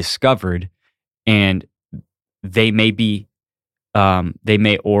be discovered, and they may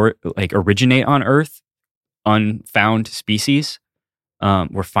originate on Earth, unfound species.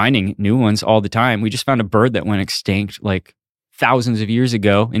 We're finding new ones all the time. We just found a bird that went extinct like thousands of years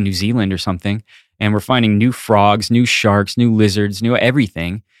ago in New Zealand or something. And we're finding new frogs, new sharks, new lizards, new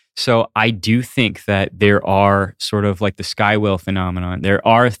everything. So I do think that there are sort of like the sky whale phenomenon. There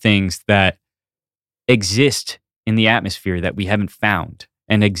are things that exist in the atmosphere that we haven't found,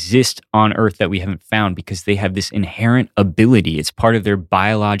 and exist on Earth that we haven't found, because they have this inherent ability. It's part of their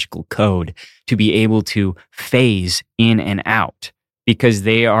biological code to be able to phase in and out, because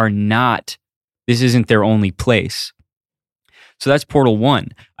they are not, this isn't their only place. So that's portal 1.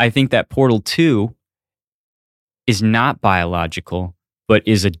 I think that portal 2 is not biological, but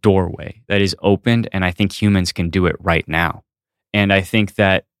is a doorway that is opened, and I think humans can do it right now. And I think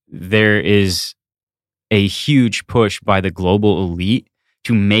that there is a huge push by the global elite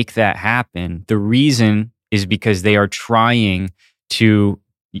to make that happen. The reason is because they are trying to,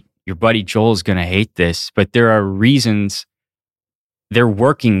 your buddy Joel's going to hate this, but there are reasons they're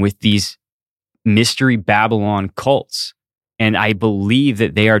working with these mystery Babylon cults. And I believe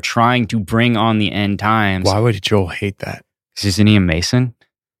that they are trying to bring on the end times. Why would Joel hate that? Because isn't he a Mason?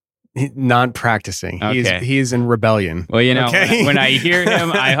 Non-practicing. Okay. He's in rebellion. Well, when I hear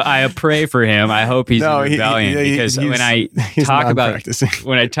him, I pray for him. I hope he's in rebellion, because when I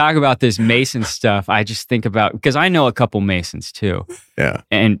talk about this Mason stuff, I just think about, because I know a couple Masons too. Yeah.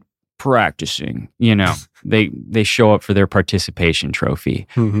 And practicing, they show up for their participation trophy.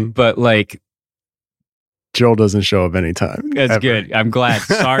 But like, Joel doesn't show up anytime. That's ever. Good. I'm glad.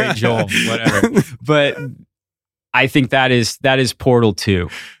 Sorry, Joel. Whatever. But I think that is portal 2.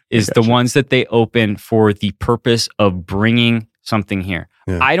 Is the ones that they open for the purpose of bringing something here.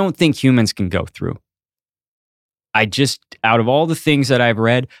 Yeah. I don't think humans can go through. Out of all the things that I've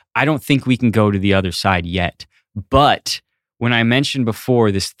read, I don't think we can go to the other side yet. But when I mentioned before,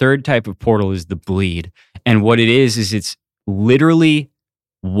 this third type of portal is the bleed. And what it is it's literally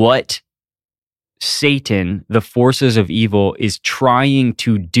what Satan, the forces of evil, is trying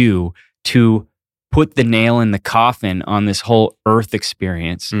to do to put the nail in the coffin on this whole Earth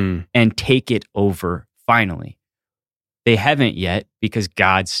experience and take it over finally. They haven't yet, because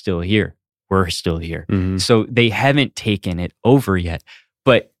God's still here. We're still here. So they haven't taken it over yet.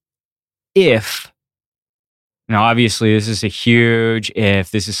 But now obviously this is a huge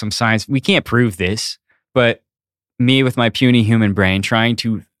if, this is some science, we can't prove this, but me with my puny human brain trying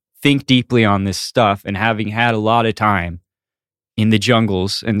to think deeply on this stuff and having had a lot of time in the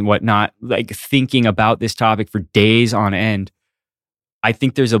jungles and whatnot, like thinking about this topic for days on end, I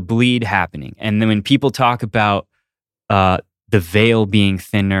think there's a bleed happening. And then when people talk about the veil being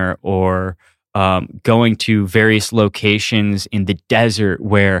thinner, or going to various locations in the desert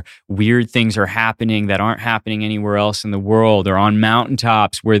where weird things are happening that aren't happening anywhere else in the world, or on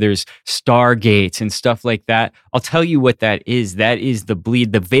mountaintops where there's stargates and stuff like that, I'll tell you what that is. That is the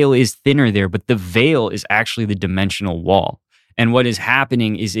bleed. The veil is thinner there, but the veil is actually the dimensional wall. And what is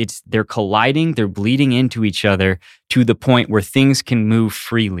happening is they're colliding, they're bleeding into each other to the point where things can move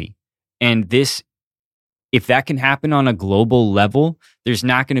freely. And this, if that can happen on a global level, there's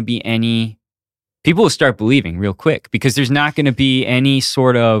not going to be any, people will start believing real quick, because there's not going to be any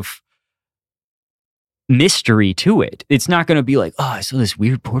sort of mystery to it. It's not going to be like, oh, I saw this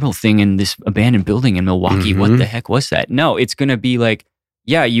weird portal thing in this abandoned building in Milwaukee. What the heck was that? No, it's going to be like,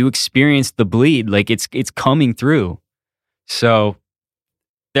 yeah, you experienced the bleed. Like it's coming through. So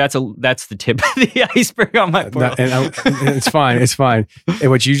that's the tip of the iceberg on my portal. And it's fine. It's fine. And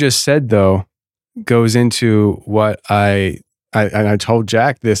what you just said, though, goes into what I told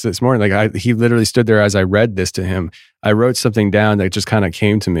Jack this morning. Like he literally stood there as I read this to him. I wrote something down that just kind of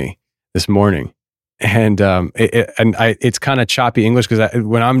came to me this morning, and it's kind of choppy English because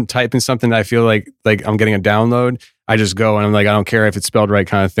when I'm typing something, I feel like I'm getting a download. I just go and I'm like, I don't care if it's spelled right,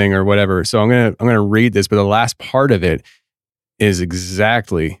 kind of thing or whatever. So I'm gonna read this, but the last part of it is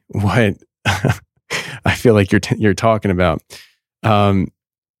exactly what I feel like you're talking about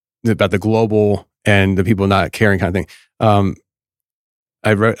the global and the people not caring kind of thing.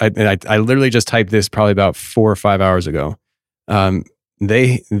 I literally just typed this probably about 4 or 5 hours ago. The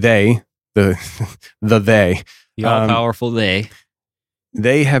all-powerful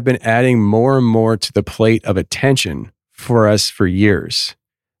they have been adding more and more to the plate of attention for us for years.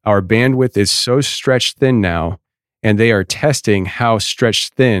 Our bandwidth is so stretched thin now, and they are testing how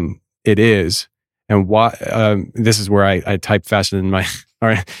stretched thin it is. And why? This is where I type faster than my. All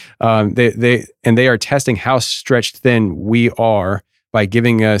right. They are testing how stretched thin we are by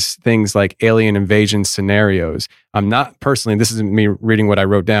giving us things like alien invasion scenarios. I'm not personally, this isn't me reading what I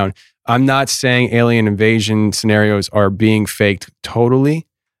wrote down. I'm not saying alien invasion scenarios are being faked totally.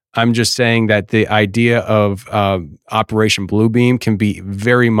 I'm just saying that the idea of Operation Bluebeam can be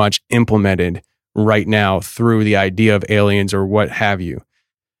very much implemented right now through the idea of aliens or what have you.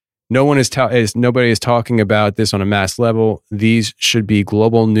 Nobody is talking about this on a mass level. These should be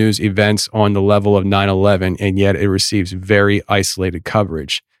global news events on the level of 9/11, and yet it receives very isolated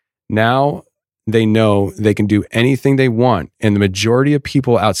coverage. Now they know they can do anything they want, and the majority of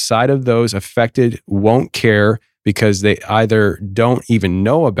people outside of those affected won't care because they either don't even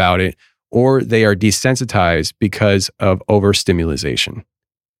know about it or they are desensitized because of overstimulation.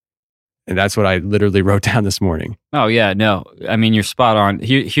 And that's what I literally wrote down this morning. Oh, yeah, no. I mean, you're spot on.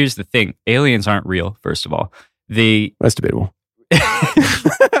 Here's the thing. Aliens aren't real, first of all. That's debatable.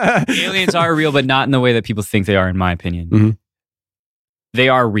 Aliens are real, but not in the way that people think they are, in my opinion. Mm-hmm. They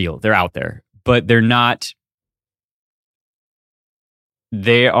are real. They're out there. But they're not...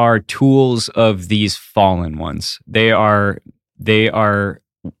 They are tools of these fallen ones. They are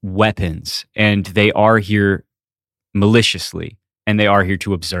weapons, and they are here maliciously, and they are here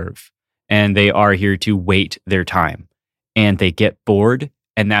to observe. And they are here to wait their time. And they get bored.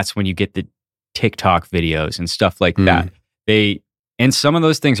 And that's when you get the TikTok videos and stuff like that. And some of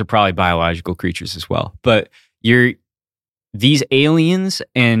those things are probably biological creatures as well. But these aliens,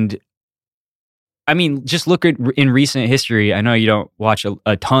 and I mean, just look at in recent history. I know you don't watch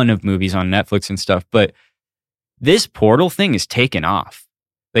a ton of movies on Netflix and stuff, but this portal thing is taken off.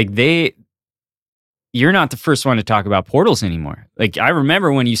 Like you're not the first one to talk about portals anymore. Like, I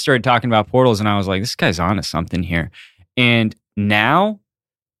remember when you started talking about portals and I was like, this guy's onto something here. And now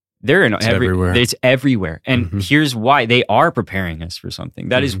they're everywhere. It's everywhere. And here's why. They are preparing us for something.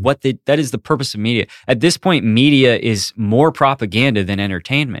 That is that is the purpose of media. At this point, media is more propaganda than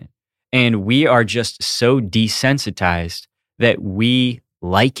entertainment. And we are just so desensitized that we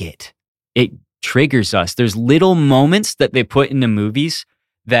like it. It triggers us. There's little moments that they put into movies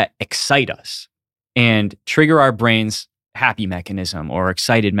that excite us and trigger our brain's happy mechanism or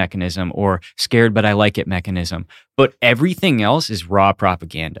excited mechanism or scared but I like it mechanism. But everything else is raw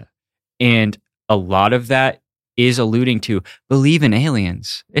propaganda. And a lot of that is alluding to believe in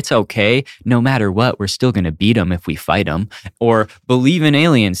aliens. It's okay. No matter what, we're still going to beat them if we fight them. Or believe in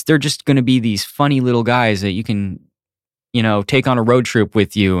aliens. They're just going to be these funny little guys that you can, take on a road trip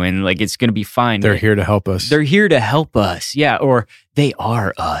with you and like it's going to be fine. They're here to help us. They're here to help us. Yeah. Or they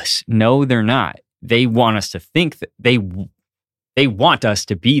are us. No, they're not. They want us to think that they want us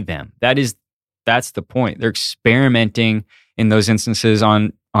to be them. That's the point. They're experimenting in those instances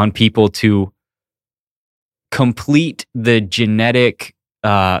on people to complete the genetic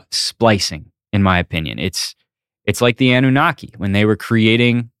splicing, in my opinion. It's like the Anunnaki when they were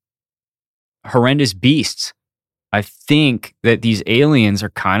creating horrendous beasts. I think that these aliens are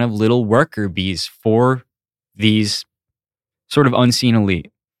kind of little worker bees for these sort of unseen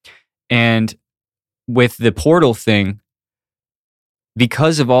elite. And with the portal thing,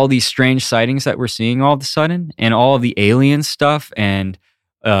 because of all these strange sightings that we're seeing all of a sudden, and all of the alien stuff, and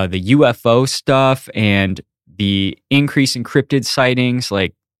the UFO stuff, and the increase in cryptid sightings,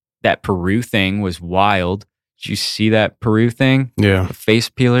 like that Peru thing was wild. Did you see that Peru thing? Yeah. The face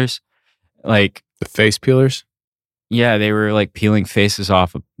peelers? Like the face peelers? Yeah, they were like peeling faces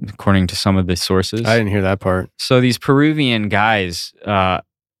off according to some of the sources. I didn't hear that part. So these Peruvian guys,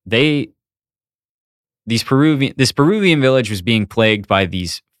 this Peruvian village was being plagued by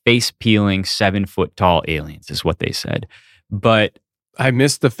these face-peeling 7-foot tall aliens, is what they said. But I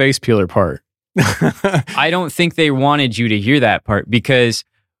missed the face peeler part. I don't think they wanted you to hear that part because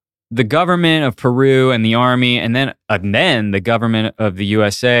the government of Peru and the army, and then the government of the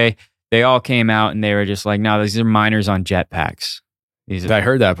USA, they all came out and they were just like, no, these are miners on jetpacks. I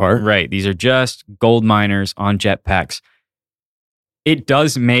heard that part. Right. These are just gold miners on jetpacks. It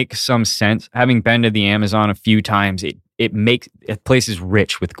does make some sense. Having been to the Amazon a few times, it makes a place is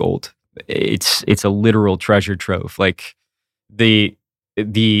rich with gold. It's a literal treasure trove. Like the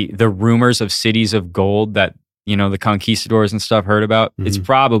rumors of cities of gold that, you know, the conquistadors and stuff heard about, it's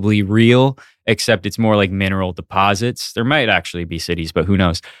probably real, except it's more like mineral deposits. There might actually be cities, but who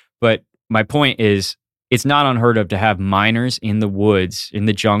knows? But my point is, it's not unheard of to have miners in the woods, in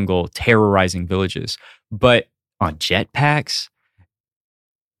the jungle, terrorizing villages, but on jetpacks.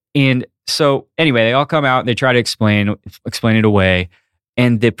 And so anyway, they all come out, they try to explain it away.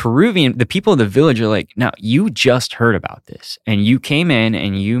 And the people in the village are like, no, you just heard about this and you came in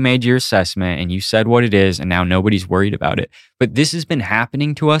and you made your assessment and you said what it is and now nobody's worried about it. But this has been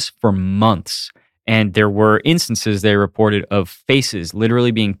happening to us for months. And there were instances they reported of faces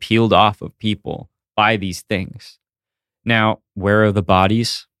literally being peeled off of people by these things. Now, where are the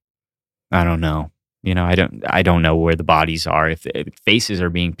bodies? I don't know. You know, I don't know where the bodies are. If faces are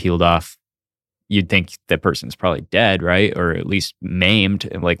being peeled off, you'd think that person's probably dead, right? Or at least maimed.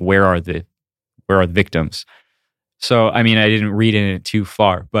 Like, where are the victims? So, I mean, I didn't read in it too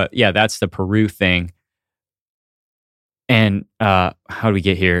far, but yeah, that's the Peru thing. And how do we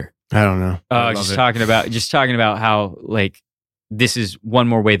get here? I don't know. Just talking about how, like, this is one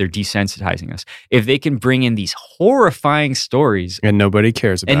more way they're desensitizing us. If they can bring in these horrifying stories and nobody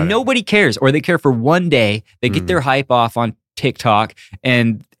cares about it. Nobody cares, or they care for one day, they get their hype off on TikTok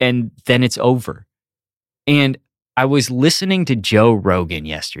and then it's over. And I was listening to Joe Rogan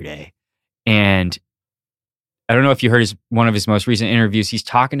yesterday, and I don't know if you heard one of his most recent interviews. He's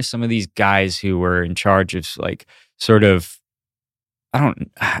talking to some of these guys who were in charge of, like, sort of,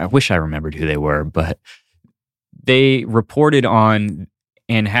 I wish I remembered who they were, but they reported on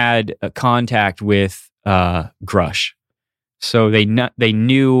and had a contact with Grush. So they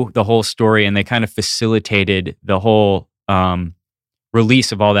knew the whole story, and they kind of facilitated the whole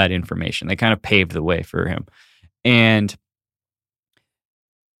release of all that information. They kind of paved the way for him. And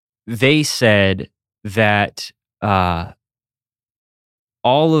they said that all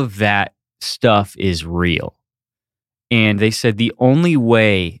of that stuff is real. And they said the only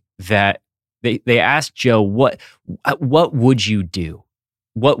way that they asked Joe, what would you do?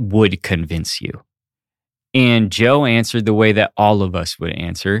 What would convince you? And Joe answered the way that all of us would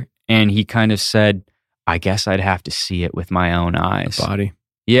answer. And he kind of said, I guess I'd have to see it with my own eyes. The body.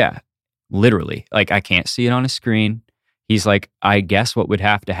 Yeah, literally. Like, I can't see it on a screen. He's like, I guess what would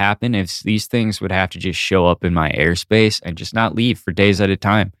have to happen is these things would have to just show up in my airspace and just not leave for days at a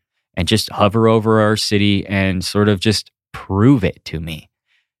time and just hover over our city and sort of just prove it to me.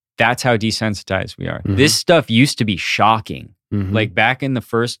 That's how desensitized we are. Mm-hmm. This stuff used to be shocking. Mm-hmm. Like back in the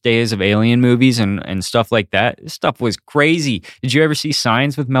first days of Alien movies and stuff like that, this stuff was crazy. Did you ever see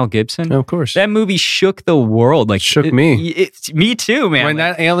Signs with Mel Gibson? Oh, of course. That movie shook the world. Like, shook me. Me too, man. When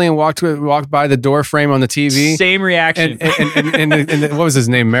that alien walked by the door frame on the TV. Same reaction. And what was his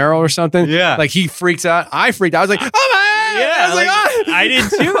name? Merrill or something? Yeah. Like, he freaks out. I freaked out. I was like, oh my. Yeah, I did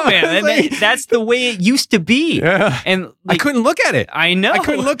too, man. And that's the way it used to be. Yeah. And like, I couldn't look at it. I know. I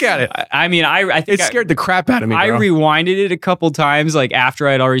couldn't look at it. I mean, I think it scared the crap out of me, bro. I rewinded it a couple times, like after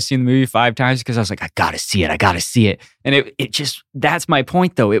I'd already seen the movie 5 times, because I was like, I gotta see it. And it just, that's my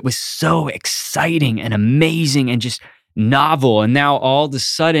point though. It was so exciting and amazing and just novel. And now all of a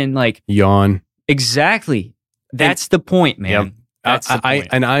sudden, like, yawn. Exactly. That's the point, man. Yep. That's the point.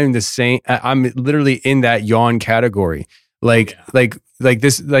 I'm the same. I'm literally in that yawn category. Like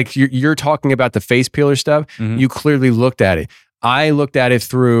this, like you're talking about the face peeler stuff. Mm-hmm. You clearly looked at it. I looked at it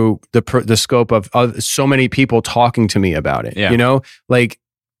through the scope of so many people talking to me about it. Yeah. You know, like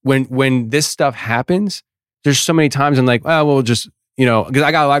when this stuff happens, there's so many times I'm like, well, we'll just, you know, because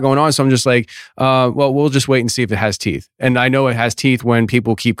I got a lot going on. So I'm just like, well, we'll just wait and see if it has teeth. And I know it has teeth when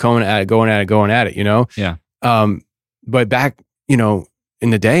people keep going at it, you know? Yeah. But back, you know, in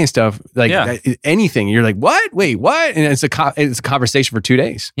the day and stuff, like anything, you're like, what? Wait, what? And it's a conversation for 2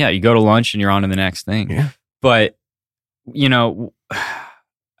 days. Yeah, you go to lunch and you're on to the next thing. Yeah. But, you know,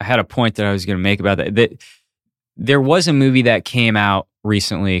 I had a point that I was going to make about that. There was a movie that came out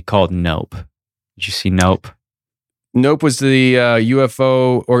recently called Nope. Did you see Nope? Nope was the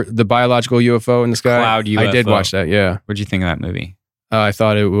UFO or the biological UFO in the sky. Cloud UFO. I did watch that, yeah. What'd you think of that movie? I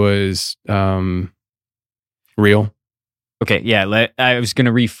thought it was real. Okay, yeah, I was going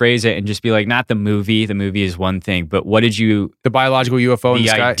to rephrase it and just be like, not the movie. The movie is one thing, but what did you... The biological UFO in the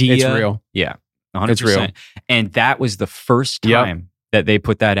sky, idea, it's real. Yeah, 100%. It's real. And that was the first time that they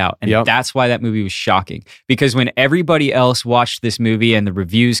put that out. And that's why that movie was shocking. Because when everybody else watched this movie and the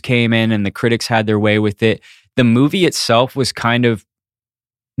reviews came in and the critics had their way with it, the movie itself was kind of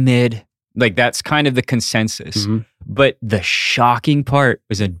mid. Like that's kind of the consensus. But the shocking part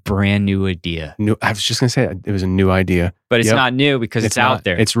was a brand new idea. I was just going to say it was a new idea. But it's not new because it's out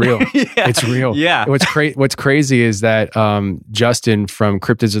there. It's real. It's real. Yeah. What's crazy is that Justin from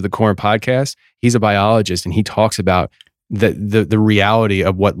Cryptids of the Corn podcast, he's a biologist and he talks about the reality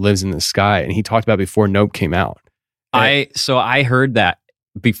of what lives in the sky. And he talked about it before Nope came out. I heard that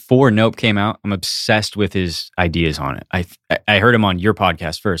before Nope came out. I'm obsessed with his ideas on it. I heard him on your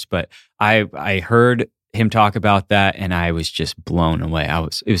podcast first, but I heard him talk about that and I was just blown away.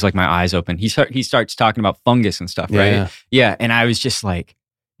 It was like my eyes open. He starts talking about fungus and stuff, right? Yeah. And I was just like,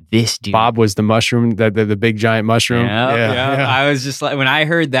 this dude. Bob was the mushroom, the big giant mushroom. Yeah. I was just like, when I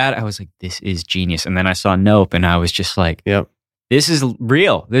heard that, I was like, this is genius. And then I saw Nope and I was just like, this is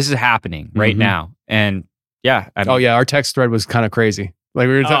real. This is happening right now. And yeah. Our text thread was kind of crazy. Like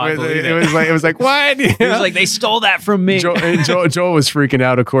we were talking, it was like what? It was like they stole that from me. Joel was freaking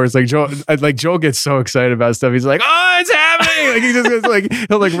out. Of course, Joel gets so excited about stuff. He's like, "Oh, it's happening!" Like he just gets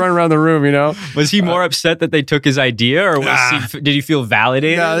he'll run around the room. You know? Was he more upset that they took his idea, or did he feel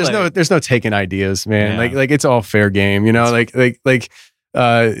validated? No, there's no taking ideas, man. Yeah. Like it's all fair game. You know,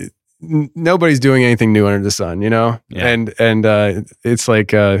 nobody's doing anything new under the sun. You know, and it's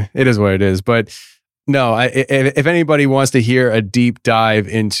like it is what it is, but. No, if anybody wants to hear a deep dive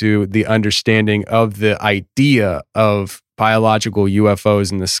into the understanding of the idea of biological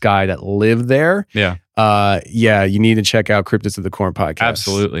UFOs in the sky that live there, you need to check out Cryptids of the Corn podcast.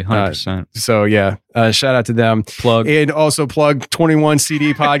 Absolutely, 100%. So shout out to them. Plug and also plug 21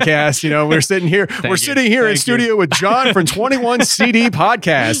 CD podcast. You know, we're sitting here in studio with John from 21 CD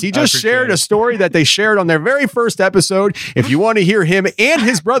podcast. He just shared a story that they shared on their very first episode. If you want to hear him and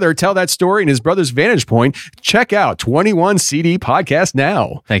his brother tell that story and his brother's vantage point, check out 21 CD podcast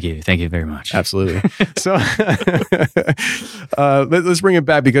now. Thank you very much. Absolutely. So let's bring it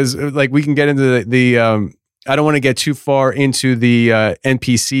back because we can get into the I don't want to get too far into the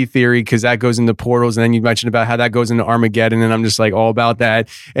NPC theory because that goes into portals, and then you mentioned about how that goes into Armageddon, and I'm just like all about that.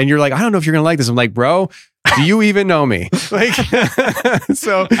 And you're like, I don't know if you're gonna like this. I'm like, bro, do you even know me?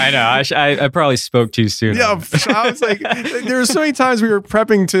 So I know I probably spoke too soon. Yeah, so I was like, there were so many times we were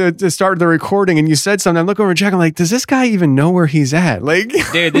prepping to start the recording, and you said something. I look over and check. I'm like, does this guy even know where he's at? Like,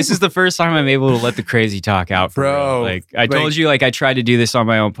 dude, this is the first time I'm able to let the crazy talk out, bro. Like, I told you, I tried to do this on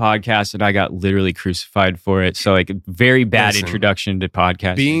my own podcast, and I got literally crucified for it. So, a very bad introduction to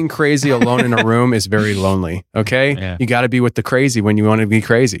podcasting. Being crazy alone in a room is very lonely. Okay, you got to be with the crazy when you want to be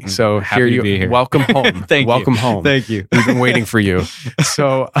crazy. So Happy to be here. Welcome home. Welcome home. Thank you. We've been waiting for you.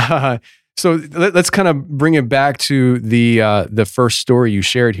 So let's kind of bring it back to the first story you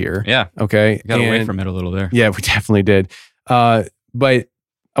shared here. Yeah. Okay. Got away from it a little there. Yeah, we definitely did. But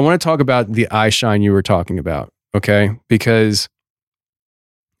I want to talk about the eye shine you were talking about. Okay, because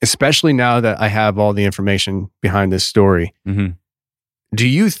especially now that I have all the information behind this story, do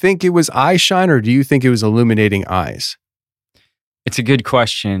you think it was eye shine or do you think it was illuminating eyes? It's a good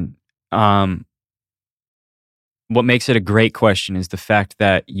question. What makes it a great question is the fact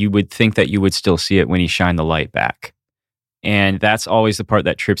that you would think that you would still see it when you shine the light back. And that's always the part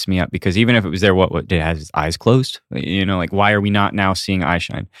that trips me up because even if it was there, what did it have his eyes closed? You know, like why are we not now seeing eye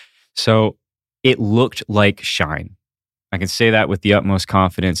shine? So it looked like shine. I can say that with the utmost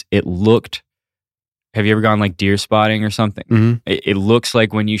confidence. It looked, have you ever gone like deer spotting or something? Mm-hmm. It looks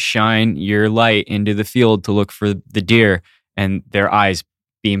like when you shine your light into the field to look for the deer and their eyes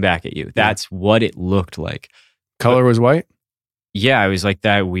beam back at you. That's what it looked like. Color was white? Yeah, it was like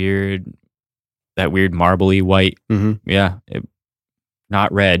that weird marbly white. Mm-hmm. Yeah.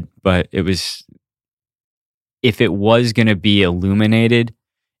 Not red, but it was, if it was going to be illuminated,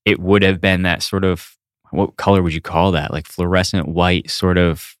 it would have been that sort of, what color would you call that? Like fluorescent white, sort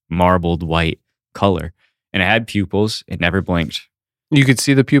of marbled white color. And it had pupils. It never blinked. You could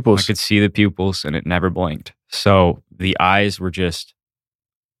see the pupils. I could see the pupils and it never blinked. So the eyes were just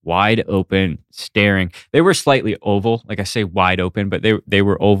wide open, staring. They were slightly oval. Like I say wide open, but they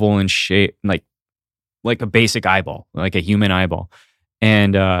were oval in shape, like a basic eyeball, like a human eyeball.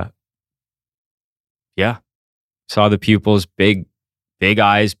 And saw the pupils, big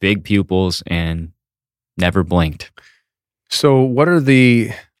eyes, big pupils, and never blinked. So what are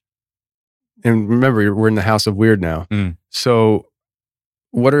and remember, we're in the house of weird now. So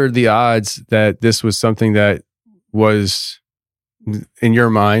what are the odds that this was something that was in your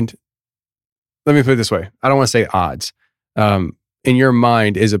mind? Let me put it this way. I don't want to say odds. in your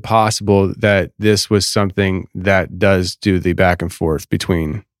mind, is it possible that this was something that does do the back and forth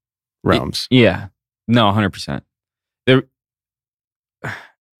between realms? Yeah. No, 100%. There,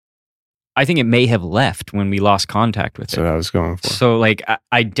 I think it may have left when we lost contact with it. So that was going for. So like,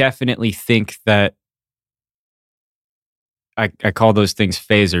 I definitely think that I call those things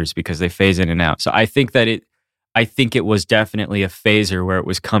phasers because they phase in and out. So I think it was definitely a phaser where it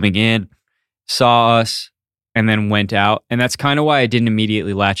was coming in, saw us, and then went out. And that's kind of why I didn't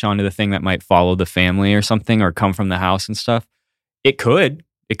immediately latch onto the thing that might follow the family or something or come from the house and stuff. It could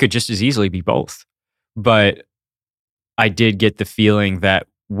just as easily be both. But I did get the feeling that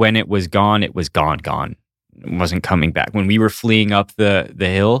when it was gone, it was gone. It wasn't coming back. When we were fleeing up the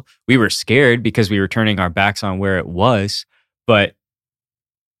hill, we were scared because we were turning our backs on where it was, but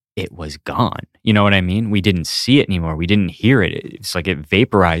it was gone. You know what I mean? We didn't see it anymore. We didn't hear it. It's like it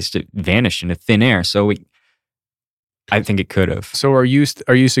vaporized, it vanished into thin air. So I think it could have. So are you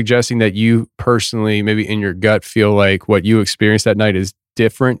suggesting that you personally, maybe in your gut, feel like what you experienced that night is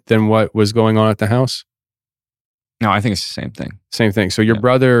different than what was going on at the house? No, I think it's the same thing. Same thing. So your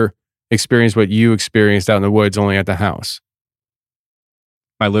brother experienced what you experienced out in the woods only at the house.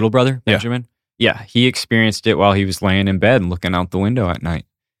 My little brother, Benjamin? Yeah, he experienced it while he was laying in bed and looking out the window at night.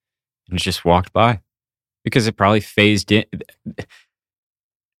 And it just walked by. Because it probably phased in.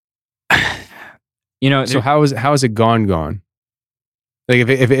 You know, so how is it gone? Like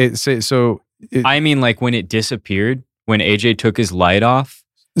I mean, like when it disappeared, when AJ took his light off.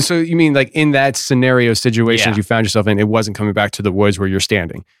 So you mean like in that scenario situation you found yourself in, it wasn't coming back to the woods where you're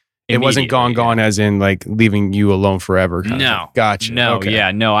standing. It wasn't gone as in like leaving you alone forever. No. Gotcha. No, okay.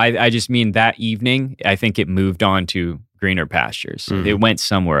 yeah, no. I just mean that evening, I think it moved on to greener pastures. It went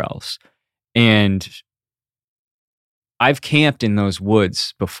somewhere else. And I've camped in those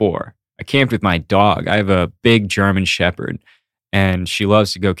woods before. I camped with my dog. I have a big German Shepherd, and she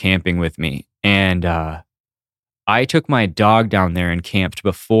loves to go camping with me. And I took my dog down there and camped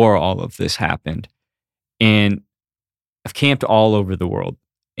before all of this happened. And I've camped all over the world.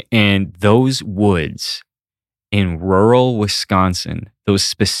 And those woods in rural Wisconsin, those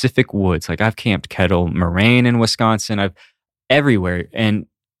specific woods, like I've camped Kettle Moraine in Wisconsin, I've everywhere. And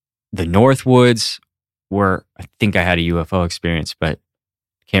the North Woods where I think I had a UFO experience, but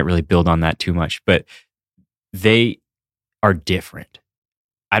can't really build on that too much. But they are different.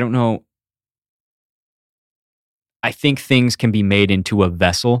 I don't know. I think things can be made into a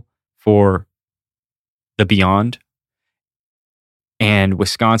vessel for the beyond. And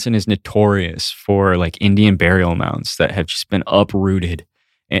Wisconsin is notorious for like Indian burial mounds that have just been uprooted.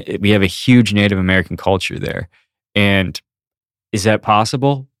 And we have a huge Native American culture there. And is that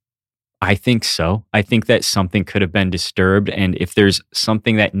possible? I think so. I think that something could have been disturbed. And if there's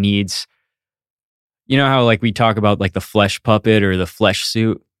something that needs, you know how like we talk about like the flesh puppet or the flesh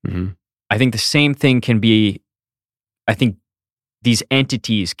suit? Mm-hmm. I think the same thing can be, I think these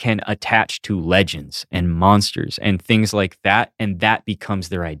entities can attach to legends and monsters and things like that, and that becomes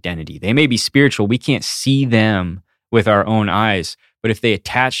their identity. They may be spiritual. We can't see them with our own eyes, but if they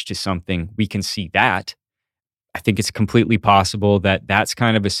attach to something, we can see that. I think it's completely possible that that's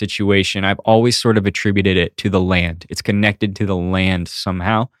kind of a situation. I've always sort of attributed it to the land. It's connected to the land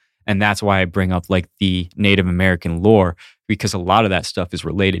somehow, and that's why I bring up like the Native American lore, because a lot of that stuff is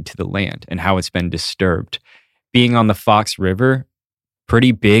related to the land and how it's been disturbed. Being on the Fox River,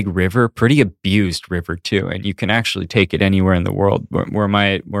 pretty big river, pretty abused river too. And you can actually take it anywhere in the world. Where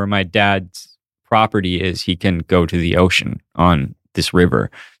my dad's property is, he can go to the ocean on this river.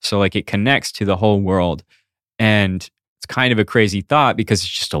 So like it connects to the whole world. And it's kind of a crazy thought because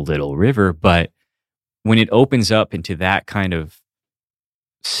it's just a little river. But when it opens up into that kind of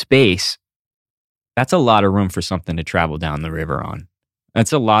space, that's a lot of room for something to travel down the river on.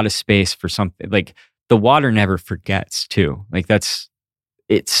 That's a lot of space for something. Like the water never forgets too. Like it's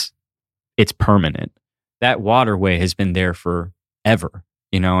permanent. That waterway has been there forever,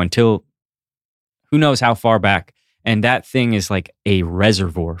 until who knows how far back. And that thing is like a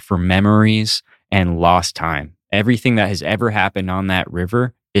reservoir for memories and lost time. Everything that has ever happened on that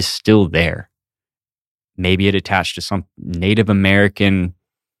river is still there. Maybe it attached to some Native American,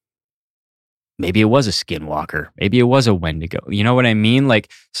 maybe it was a skinwalker, maybe it was a Wendigo. You know what I mean? Like,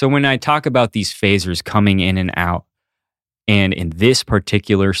 so when I talk about these phasers coming in and out, and in this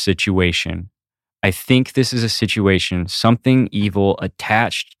particular situation, I think this is a situation, something evil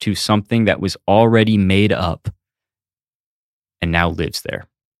attached to something that was already made up and now lives there.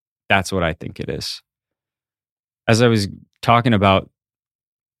 That's what I think it is. As I was talking about,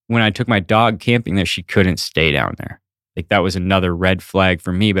 when I took my dog camping there, she couldn't stay down there. Like that was another red flag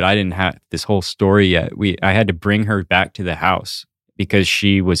for me, but I didn't have this whole story yet. I had to bring her back to the house because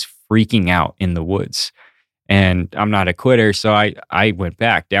she was freaking out in the woods. And I'm not a quitter, so I went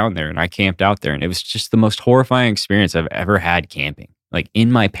back down there and I camped out there, and it was just the most horrifying experience I've ever had camping, like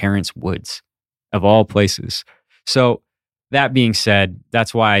in my parents' woods, of all places. So that being said,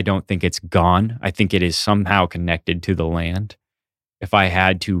 that's why I don't think it's gone. I think it is somehow connected to the land. If I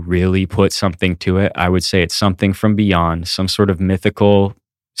had to really put something to it, I would say it's something from beyond, some sort of mythical,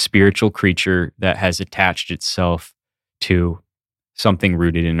 spiritual creature that has attached itself to something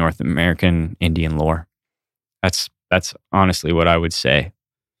rooted in North American Indian lore. That's honestly what I would say.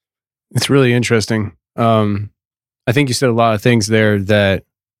 It's really interesting. I think you said a lot of things there that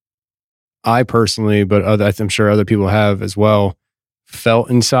I personally, but I'm sure other people have as well,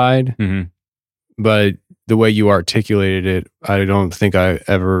 felt inside. Mm-hmm. But the way you articulated it, I don't think I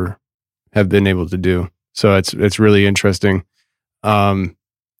ever have been able to do. So it's really interesting. So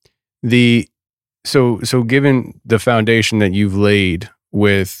given the foundation that you've laid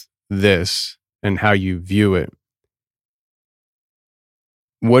with this and how you view it,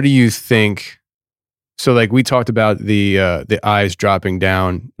 what do you think? So like we talked about the eyes dropping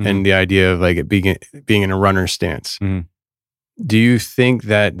down and the idea of like it being in a runner stance. Mm-hmm. Do you think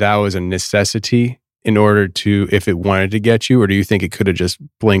that was a necessity in order to, if it wanted to get you, or do you think it could have just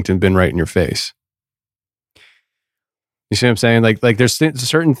blinked and been right in your face? You see what I'm saying? Like there's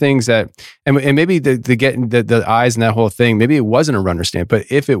certain things that, and maybe the eyes and that whole thing, maybe it wasn't a runner stance, but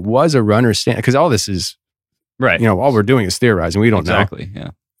if it was a runner stance, because all this is, right, all we're doing is theorizing. We don't know. Exactly,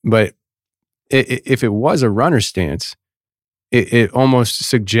 yeah. But if it was a runner stance, it almost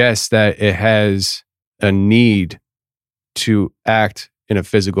suggests that it has a need to act in a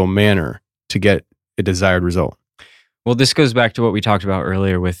physical manner to get a desired result. Well, this goes back to what we talked about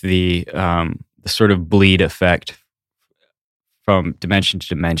earlier with the sort of bleed effect from dimension to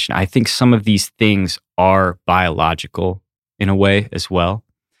dimension. I think some of these things are biological in a way as well.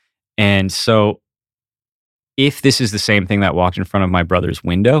 And so if this is the same thing that walked in front of my brother's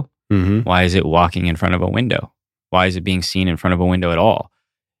window, why is it walking in front of a window? Why is it being seen in front of a window at all?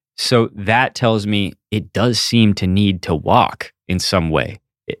 So that tells me it does seem to need to walk in some way.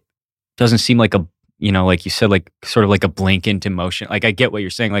 It doesn't seem like a, like you said, like sort of like a blink into motion. Like I get what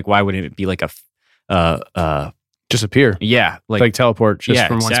you're saying. Like why wouldn't it be like a just appear? Yeah, like teleport just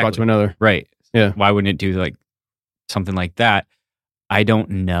from one spot to another. Right. Yeah. Why wouldn't it do like something like that? I don't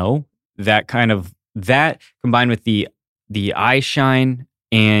know. That combined with the eye shine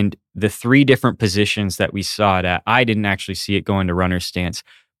and the three different positions that we saw it at. I didn't actually see it go into runner stance,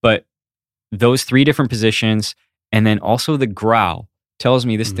 but those three different positions and then also the growl tells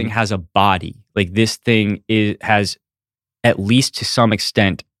me this thing has a body. Like this thing has, at least to some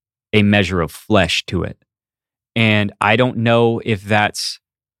extent, a measure of flesh to it. And I don't know if that's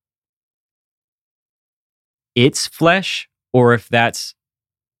its flesh or if that's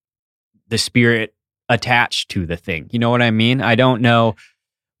the spirit attached to the thing. You know what I mean? I don't know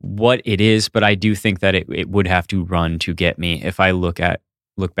what it is, but I do think that it would have to run to get me if I look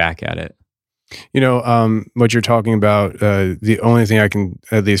back at it. What you're talking about, the only thing I can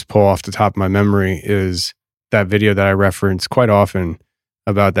at least pull off the top of my memory is that video that I reference quite often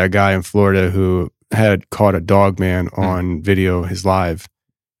about that guy in Florida who had caught a dog man on video, his live.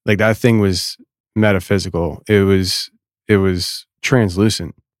 Like that thing was metaphysical. It was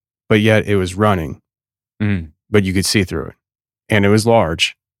translucent, but yet it was running, but you could see through it. And it was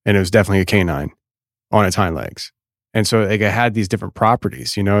large, and it was definitely a canine on its hind legs. And so like it had these different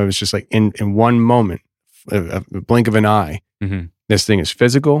properties, it was just like in one moment, a blink of an eye, this thing is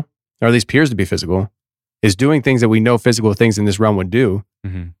physical, or at least appears to be physical, is doing things that we know physical things in this realm would do,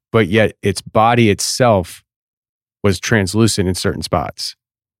 but yet its body itself was translucent in certain spots.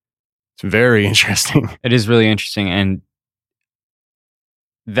 It's very interesting. It is really interesting. And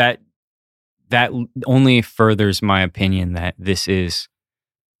that only furthers my opinion that this is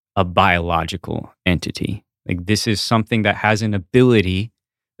a biological entity. Like this is something that has an ability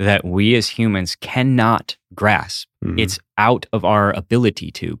that we as humans cannot grasp. It's out of our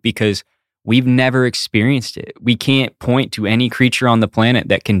ability to, because we've never experienced it. We can't point to any creature on the planet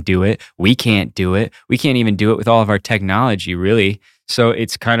that can do it. We can't do it. We can't even do it with all of our technology, really. So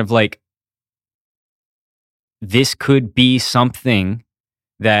it's kind of like this could be something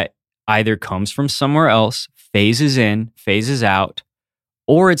that either comes from somewhere else, phases in, phases out,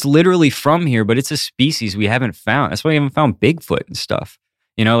 or it's literally from here, but it's a species we haven't found. That's why we haven't found Bigfoot and stuff.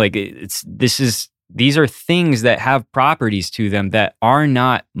 These are things that have properties to them that are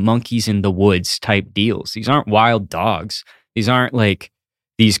not monkeys in the woods type deals. These aren't wild dogs. These aren't like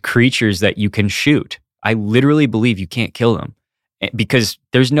these creatures that you can shoot. I literally believe you can't kill them because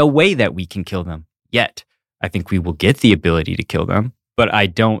there's no way that we can kill them yet. I think we will get the ability to kill them, but I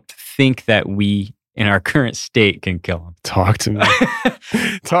don't think that we, in our current state, can kill them. Talk to me.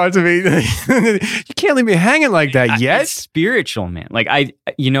 Talk to me. You can't leave me hanging like that yet. It's spiritual, man. Like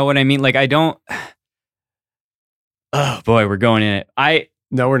you know what I mean? Like I don't. Oh boy, we're going in it.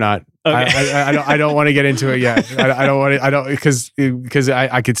 No, we're not. Okay. I don't want to get into it yet. I don't want to. I don't because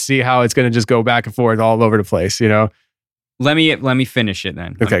I could see how it's going to just go back and forth all over the place. You know. Let me finish it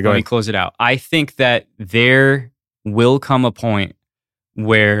then. Okay, go ahead. Let me close it out. I think that there will come a point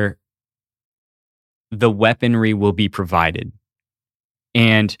where the weaponry will be provided.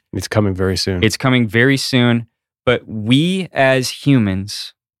 And it's coming very soon. It's coming very soon. But we as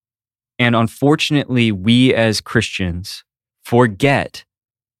humans, and unfortunately we as Christians, forget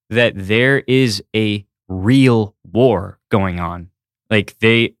that there is a real war going on. Like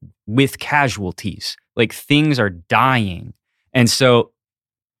with casualties. Like things are dying. And so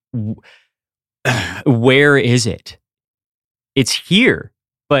where is it? It's here,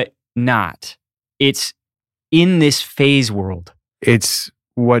 but not. It's in this phase world. It's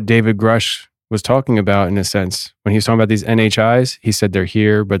what David Grush was talking about in a sense. When he was talking about these NHIs, he said they're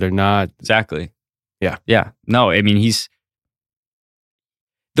here, but they're not. Exactly. Yeah. Yeah. No, I mean, he's...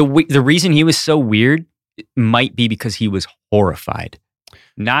 The reason he was so weird might be because he was horrified.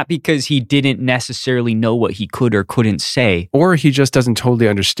 Not because he didn't necessarily know what he could or couldn't say. Or he just doesn't totally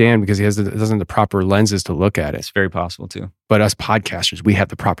understand because he doesn't have the proper lenses to look at it. It's very possible too. But us podcasters, we have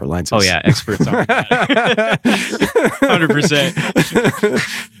the proper lenses. Oh yeah, experts on that.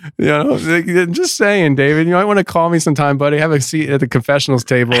 100%. You know, just saying, David, you might want to call me sometime, buddy. Have a seat at the confessionals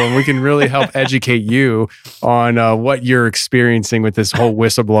table and we can really help educate you on what you're experiencing with this whole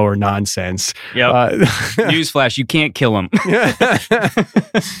whistleblower nonsense. Yep. Newsflash, you can't kill him.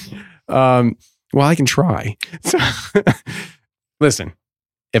 Well, I can try. So, listen,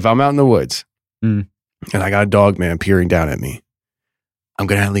 if I'm out in the woods and I got a dog man peering down at me, I'm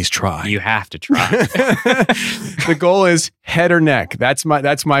going to at least try. You have to try. The goal is head or neck. That's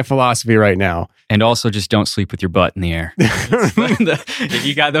my philosophy right now. And also just don't sleep with your butt in the air. If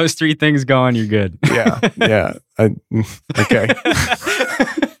you got those three things going, you're good. Yeah. Okay.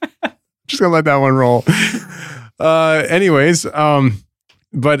 Just going to let that one roll. Anyways,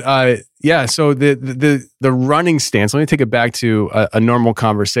 yeah, so the running stance, let me take it back to a normal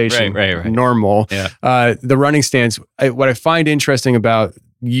conversation. Right. Normal. Yeah. The running stance, what I find interesting about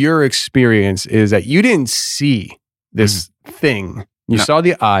your experience is that you didn't see this thing. You saw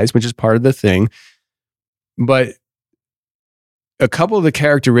the eyes, which is part of the thing. But a couple of the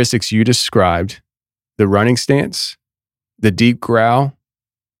characteristics you described, the running stance, the deep growl,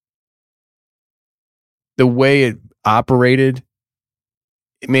 the way it operated,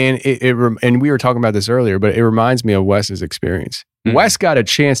 man, and we were talking about this earlier, but it reminds me of Wes's experience. Mm-hmm. Wes got a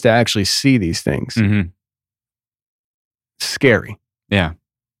chance to actually see these things. Mm-hmm. Scary. Yeah.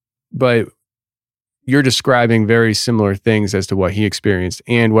 But you're describing very similar things as to what he experienced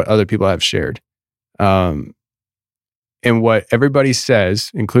and what other people have shared. And what everybody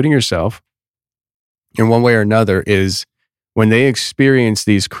says, including yourself, in one way or another, is when they experience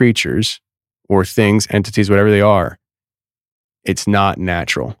these creatures or things, entities, whatever they are, it's not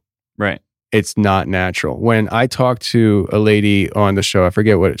natural. Right. It's not natural. When I talked to a lady on the show, I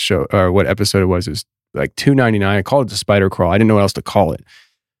forget what show or what episode it was like $2.99. I called it the spider crawl. I didn't know what else to call it.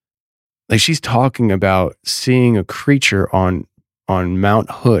 Like she's talking about seeing a creature on Mount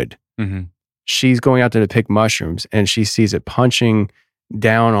Hood. Mm-hmm. She's going out there to pick mushrooms and she sees it punching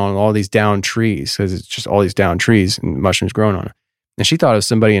down on all these down trees because it's just all these down trees and mushrooms growing on it. And she thought it was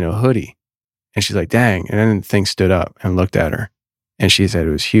somebody in a hoodie. And she's like, dang. And then the thing stood up and looked at her. And she said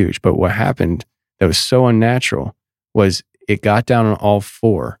it was huge. But what happened that was so unnatural was it got down on all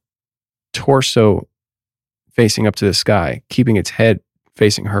four, torso facing up to the sky, keeping its head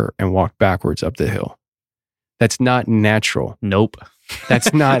facing her, and walked backwards up the hill. That's not natural. Nope.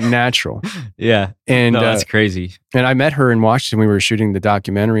 That's not natural. Yeah. And no, that's crazy. And I met her in Washington. We were shooting the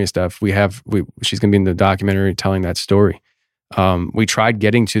documentary and stuff. She's going to be in the documentary telling that story. We tried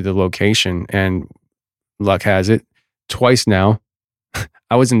getting to the location and luck has it, twice now,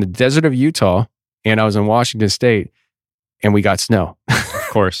 I was in the desert of Utah and I was in Washington State and we got snow. Of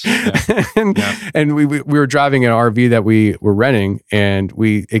course. Yeah. and we were driving an RV that we were renting and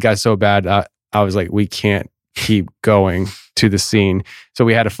it got so bad. I was like, we can't keep going to the scene. So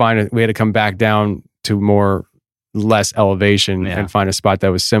we had to come back down to less elevation and find a spot that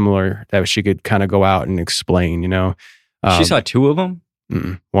was similar that she could kind of go out and explain, you know. She saw two of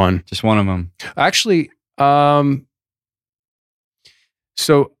them? One. Just one of them. Actually,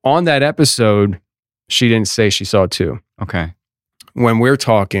 so on that episode, she didn't say she saw two. Okay. When we're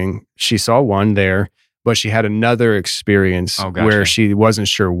talking, she saw one there. but she had another experience Oh, gotcha. where she wasn't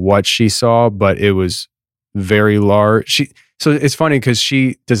sure what she saw, but it was very large. So it's funny because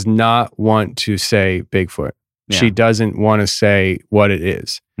she does not want to say Bigfoot. Yeah. She doesn't want to say what it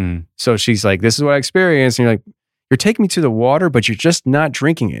is. Mm. So she's like, this is what I experienced. And you're like, you're taking me to the water, but you're just not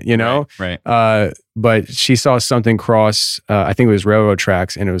drinking it, you know? Right. But she saw something cross, I think it was railroad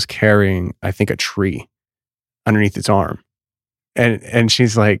tracks, and it was carrying, I think, a tree underneath its arm. And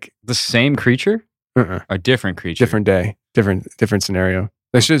she's like, The same creature? uh-uh, A different creature? different day, different scenario.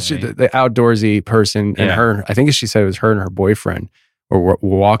 It's just Okay. the outdoorsy person and Yeah. her, I think she said it was her and her boyfriend were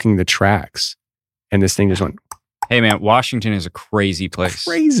walking the tracks, and this thing just went Hey, man, Washington is a crazy place.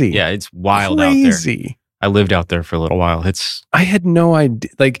 crazy. Yeah, it's wild out there. Crazy. I lived out there for a little while. It's I had no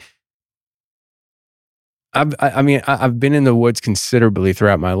idea. Like, I mean, I've been in the woods considerably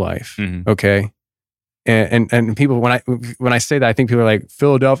throughout my life. Mhm. Okay, and people when I say that, I think people are like,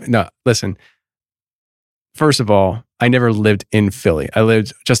 Philadelphia. No, listen. First of all, I never lived in Philly. I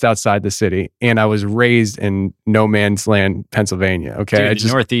lived just outside the city, and I was raised in no man's land, Pennsylvania. Okay, dude,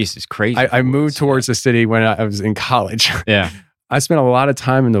 the Northeast is crazy. I moved towards the city when I was in college. Yeah. I spent a lot of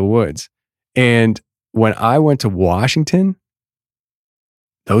time in the woods, and when I went to Washington,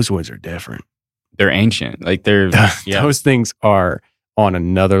 those woods are different. They're ancient. Like they're yeah. Those things are on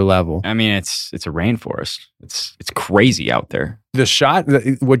another level. I mean, it's a rainforest. It's crazy out there. The shot,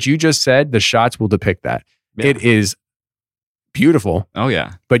 what you just said, the shots will depict that. Yeah. It is beautiful, Oh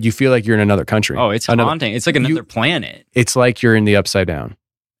yeah. but you feel like you're in another country. Oh, it's haunting. It's like another planet. It's like you're in the upside down.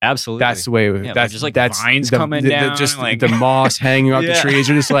 Absolutely. That's the way. Yeah, that's just like that's vines coming down, just like- the moss hanging off the Yeah. trees.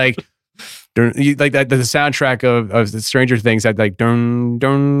 You're just like, like that. The soundtrack of the Stranger Things that like dun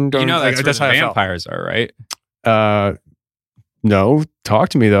dun dun. You know like, that's where how the I felt. vampires are, right? No, talk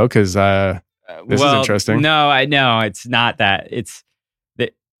to me though, because this is interesting. No, I know it's not that. It's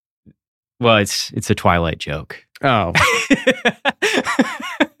that. Well, it's a Twilight joke. Oh,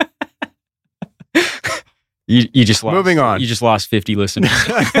 You just lost. Moving on. You just lost 50 listeners.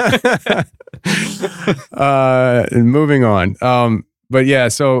 moving on. But yeah,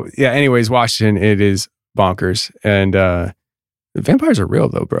 so yeah. Anyways, Washington, it is bonkers, and vampires are real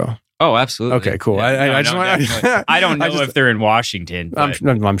though, bro. Oh, absolutely. Okay, cool. Yeah, I just want. definitely. I don't know if they're in Washington. I'm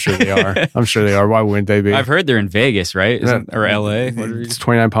But sure they are. I'm sure they are. Why wouldn't they be? I've heard they're in Vegas, right? Or LA? What are you- It's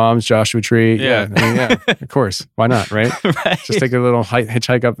 29 Palms, Joshua Tree. Yeah. I mean, yeah, of course. Why not, right? Right. Just take a little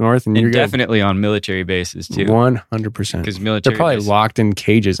hitchhike up north and you're And good. definitely on military bases too. 100%. Because military, They're probably bases- locked in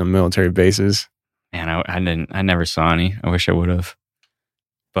cages on military bases. Man, I never saw any. I wish I would have.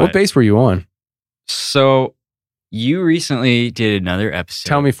 But What base were you on? so you recently did another episode.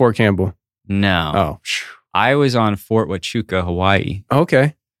 Tell me Fort Campbell. No. Oh, phew. I was on Fort Huachuca, Hawaii.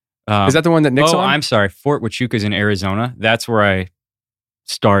 Okay. Is that the one that Nick's on? I'm sorry. Fort Huachuca's in Arizona. That's where I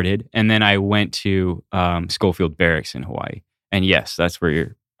started. And then I went to Schofield Barracks in Hawaii. And yes, that's where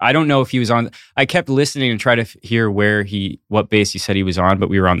you're. I don't know if he was on. I kept listening and try to hear what base he said he was on, but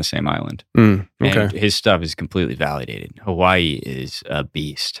we were on the same island. Okay. And his stuff is completely validated. Hawaii is a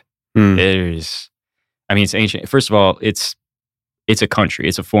beast. Mm. It's ancient. First of all, it's a country.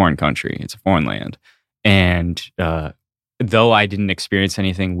 It's a foreign country. It's a foreign land. And though I didn't experience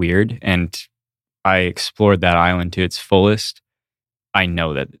anything weird and I explored that island to its fullest, I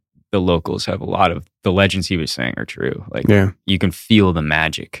know that the locals have a lot of the legends he was saying are true. Like you can feel the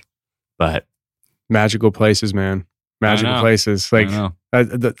magic, but magical places, man. Magical places. Like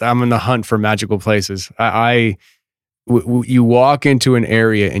I'm in the hunt for magical places. You walk into an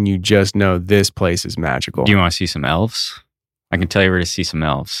area and you just know this place is magical. Do you want to see some elves? I can tell you where to see some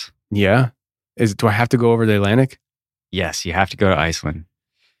elves. Yeah. Do I have to go over the Atlantic? Yes, you have to go to Iceland.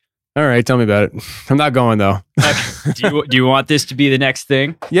 All right, tell me about it. I'm not going though. Do you want this to be the next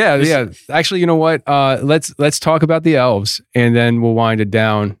thing? Yeah. Actually, you know what? Let's talk about the elves and then we'll wind it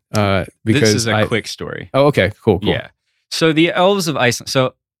down. Because this is a quick story. Oh, okay, cool. Yeah. So the elves of Iceland.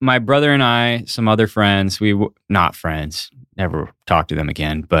 So my brother and I, some other friends, not friends, never talked to them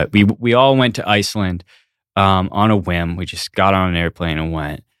again, but we all went to Iceland on a whim. We just got on an airplane and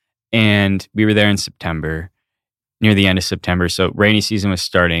went. And we were there in September, near the end of September. So rainy season was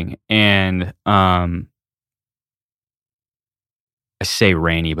starting. And I say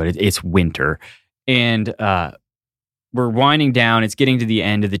rainy, but it's winter. And we're winding down. It's getting to the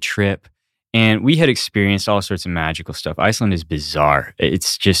end of the trip. And we had experienced all sorts of magical stuff. Iceland is bizarre.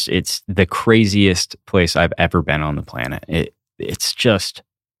 It's the craziest place I've ever been on the planet. It's just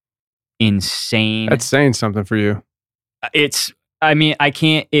insane. That's saying something for you. I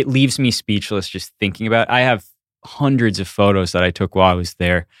can't, it leaves me speechless just thinking about it. I have hundreds of photos that I took while I was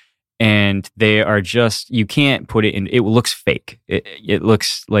there. And they are just, you can't put it in, it looks fake. It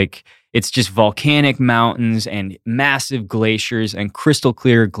looks like It's just volcanic mountains and massive glaciers and crystal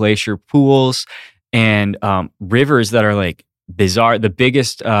clear glacier pools and rivers that are like bizarre. The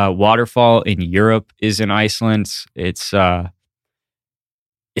biggest waterfall in Europe is in Iceland. It's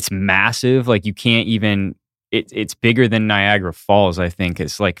massive. Like you can't even. It's bigger than Niagara Falls. I think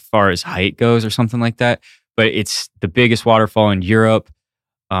it's like far as height goes or something like that. But it's the biggest waterfall in Europe,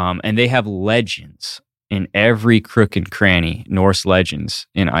 and they have legends in every crook and cranny, Norse legends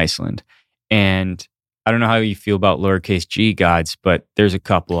in Iceland. And I don't know how you feel about lowercase g gods, but there's a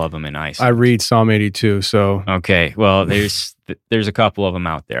couple of them in Iceland. I read Psalm 82, so okay. Well, there's a couple of them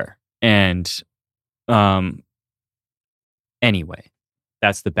out there, and anyway,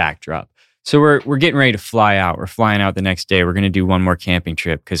 that's the backdrop. So we're getting ready to fly out. We're flying out the next day. We're going to do one more camping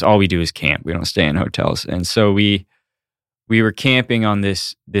trip because all we do is camp. We don't stay in hotels, and so we were camping on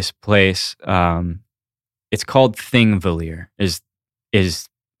this place. It's called Thingvellir, is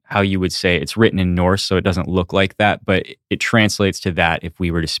how you would say it. It's written in Norse, so it doesn't look like that, but it translates to that if we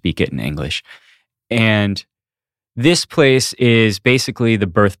were to speak it in English. And this place is basically the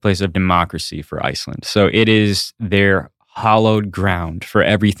birthplace of democracy for Iceland. So it is their hallowed ground for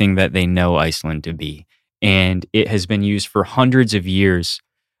everything that they know Iceland to be. And it has been used for hundreds of years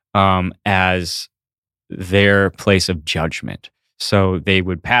as their place of judgment. So they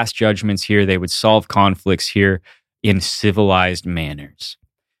would pass judgments here. They would solve conflicts here in civilized manners.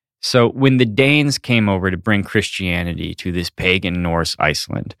 So when the Danes came over to bring Christianity to this pagan Norse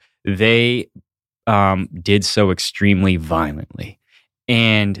Iceland, they did so extremely violently.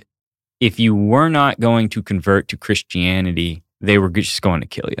 And if you were not going to convert to Christianity, they were just going to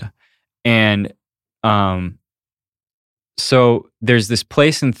kill you. And so there's this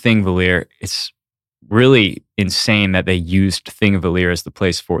place in Thingvellir. It's really insane that they used Thingvellir as the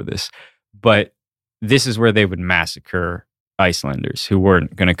place for this. But this is where they would massacre Icelanders who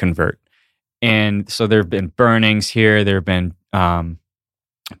weren't going to convert. And so there have been burnings here. There have been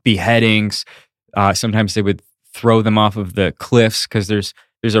beheadings. Sometimes they would throw them off of the cliffs because there's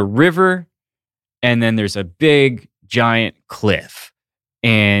a river and then there's a big giant cliff,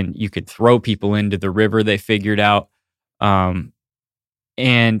 and you could throw people into the river. They figured out,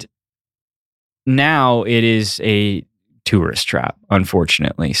 and now it is a tourist trap,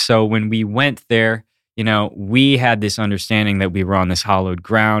 unfortunately. So when we went there, we had this understanding that we were on this hallowed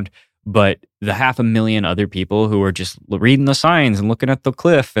ground, but the 500,000 other people who were just reading the signs and looking at the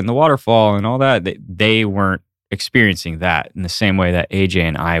cliff and the waterfall and all that, they weren't experiencing that in the same way that AJ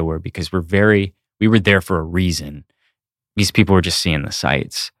and I were, because we were there for a reason. These people were just seeing the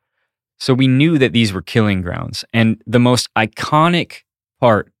sights. So we knew that these were killing grounds. And the most iconic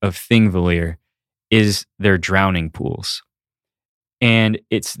part of Thingvellir is their drowning pools. And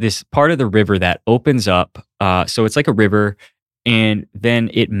it's this part of the river that opens up. So it's like a river, and then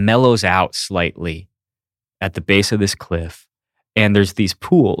it mellows out slightly at the base of this cliff. And there's these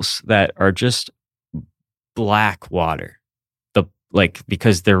pools that are just black water.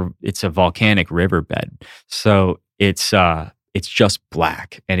 Because it's a volcanic riverbed. So it's just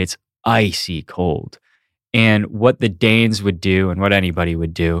black and it's icy cold. And what the Danes would do, and what anybody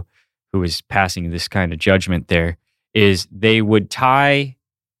would do who was passing this kind of judgment there, is they would tie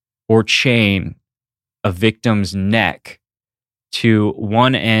or chain a victim's neck to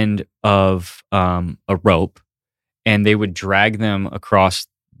one end of a rope, and they would drag them across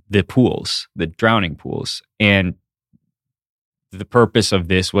the pools, the drowning pools. And the purpose of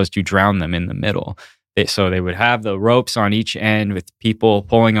this was to drown them in the middle. So they would have the ropes on each end with people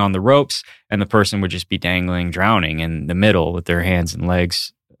pulling on the ropes, and the person would just be dangling, drowning in the middle with their hands and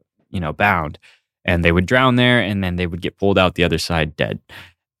legs, bound. And they would drown there, and then they would get pulled out the other side dead.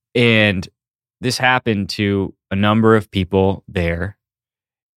 And this happened to a number of people there.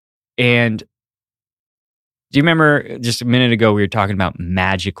 And do you remember just a minute ago we were talking about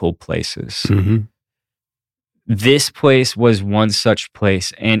magical places? Mm-hmm. This place was one such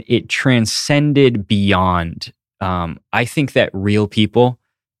place, and it transcended beyond. I think that real people,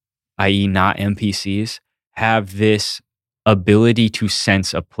 i.e. not NPCs, have this ability to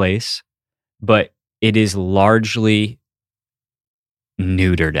sense a place, but it is largely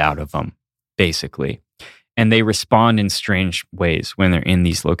neutered out of them, basically. And they respond in strange ways when they're in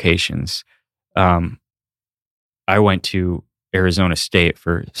these locations. I went to Arizona State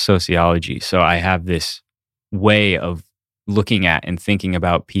for sociology, so I have this way of looking at and thinking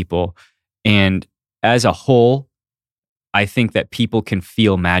about people. And as a whole, I think that people can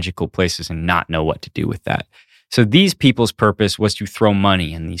feel magical places and not know what to do with that. So these people's purpose was to throw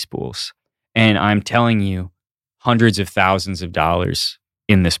money in these pools. And I'm telling you, hundreds of thousands of dollars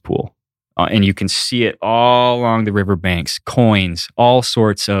in this pool. And you can see it all along the riverbanks, coins, all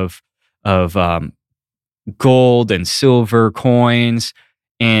sorts of gold and silver coins,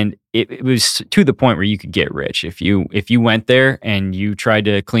 and it was to the point where you could get rich if you went there and you tried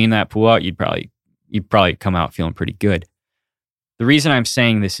to clean that pool out. You'd probably come out feeling pretty good. The reason I'm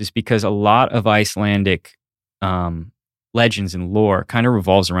saying this is because a lot of Icelandic legends and lore kind of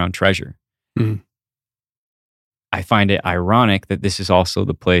revolves around treasure. Mm. I find it ironic that this is also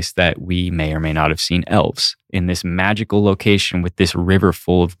the place that we may or may not have seen elves, in this magical location with this river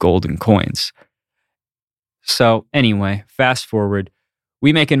full of golden coins. So anyway, fast forward,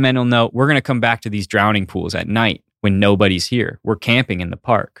 we make a mental note. We're going to come back to these drowning pools at night when nobody's here. We're camping in the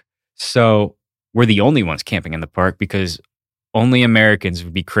park. So we're the only ones camping in the park because only Americans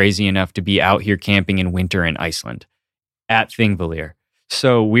would be crazy enough to be out here camping in winter in Iceland at Thingvellir.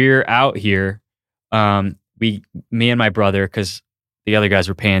 So we're out here. Me and my brother, because the other guys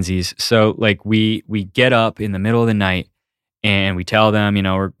were pansies. So like we get up in the middle of the night and we tell them,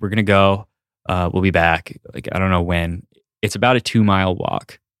 we're going to go. We'll be back. Like, I don't know when. It's about a 2-mile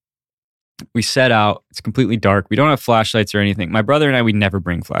walk. We set out. It's completely dark. We don't have flashlights or anything. My brother and I, we never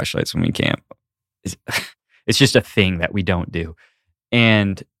bring flashlights when we camp. It's just a thing that we don't do.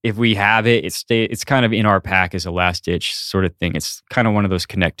 And if we have it, it's kind of in our pack as a last ditch sort of thing. It's kind of one of those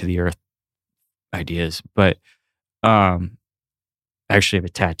connect to the earth ideas. But I actually have a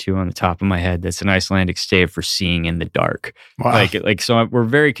tattoo on the top of my head that's an Icelandic stave for seeing in the dark. Wow. So we're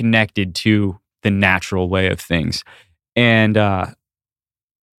very connected to the natural way of things. And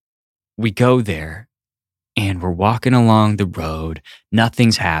we go there and we're walking along the road.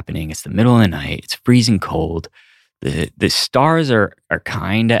 Nothing's happening. It's the middle of the night. It's freezing cold. The stars are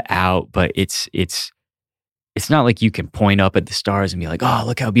kind of out, but it's not like you can point up at the stars and be like, oh,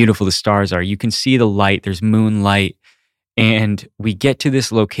 look how beautiful the stars are. You can see the light. There's moonlight. And we get to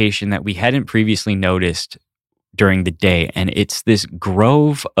this location that we hadn't previously noticed during the day. And it's this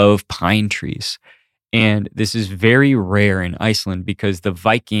grove of pine trees. And this is very rare in Iceland because the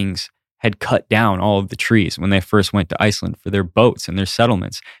Vikings had cut down all of the trees when they first went to Iceland for their boats and their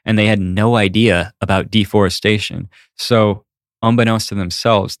settlements. And they had no idea about deforestation. So unbeknownst to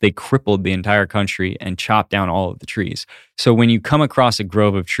themselves, they crippled the entire country and chopped down all of the trees. So when you come across a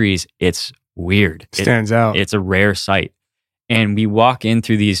grove of trees, it's weird. Stands out. It's a rare sight. And we walk in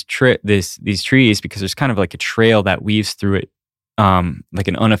through these trees because there's kind of like a trail that weaves through it, like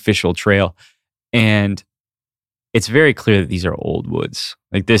an unofficial trail. And it's very clear that these are old woods.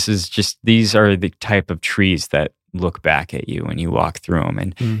 Like these are the type of trees that look back at you when you walk through them.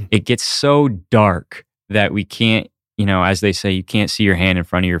 And it gets so dark that we can't, as they say, you can't see your hand in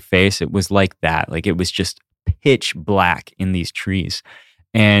front of your face. It was like that. Like it was just pitch black in these trees.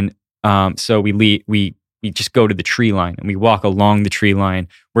 And so we just go to the tree line and we walk along the tree line.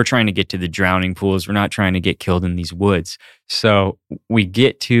 We're trying to get to the drowning pools. We're not trying to get killed in these woods. So we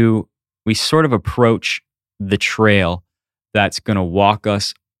sort of approach the trail that's going to walk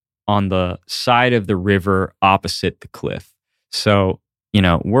us on the side of the river opposite the cliff. So,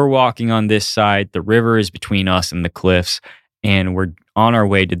 we're walking on this side. The river is between us and the cliffs, and we're on our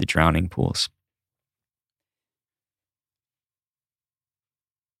way to the drowning pools.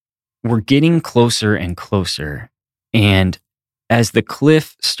 We're getting closer and closer. And as the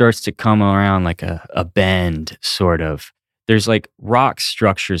cliff starts to come around like a bend, sort of, there's like rock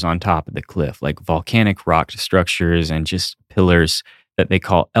structures on top of the cliff, like volcanic rock structures and just pillars that they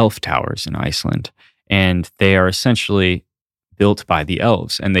call elf towers in Iceland. And they are essentially built by the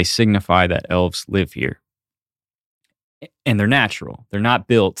elves, and they signify that elves live here. And they're natural. They're not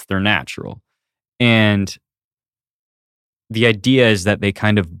built, they're natural. And the idea is that they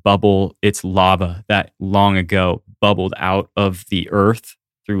kind of bubble, it's lava that long ago bubbled out of the earth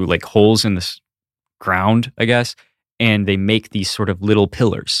through like holes in the ground, I guess. And they make these sort of little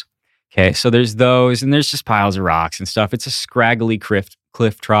pillars. Okay, so there's those, and there's just piles of rocks and stuff. It's a scraggly cliff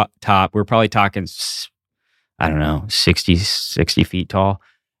top. We're probably talking, 60 feet tall.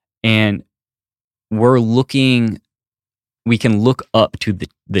 And we can look up to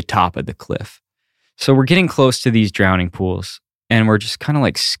the top of the cliff. So we're getting close to these drowning pools, and we're just kind of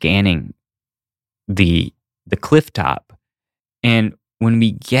like scanning the cliff top. And when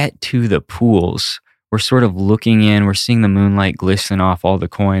we get to the pools, we're sort of looking in, we're seeing the moonlight glisten off all the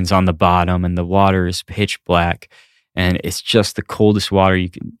coins on the bottom, and the water is pitch black. And it's just the coldest water you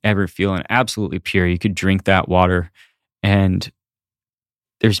could ever feel, and absolutely pure. You could drink that water, and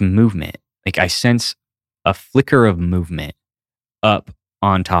there's movement. Like I sense a flicker of movement up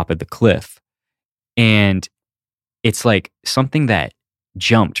on top of the cliff. And it's like something that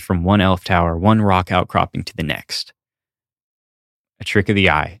jumped from one elf tower, one rock outcropping to the next. A trick of the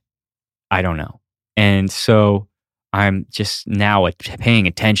eye. I don't know. And so I'm just now paying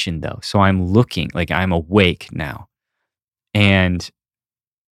attention though. So I'm looking, like I'm awake now. And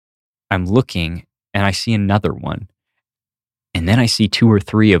I'm looking and I see another one. And then I see 2 or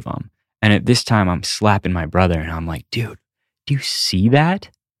 3 of them. And at this time I'm slapping my brother and I'm like, dude, do you see that?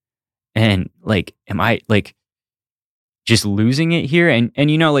 And like, am I like just losing it here? And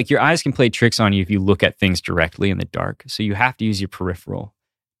you know, like your eyes can play tricks on you if you look at things directly in the dark. So you have to use your peripheral.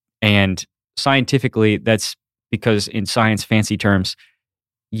 And scientifically, that's because in science fancy terms,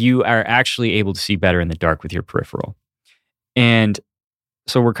 you are actually able to see better in the dark with your peripheral. And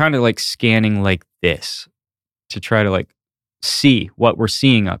so we're kind of like scanning like this to try to like see what we're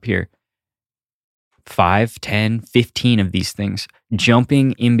seeing up here. 5, 10, 15 of these things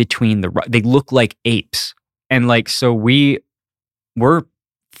jumping in between they look like apes. And like, so we're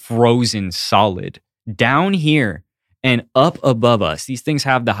frozen solid down here and up above us. These things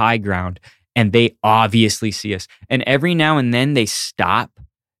have the high ground and they obviously see us. And every now and then they stop,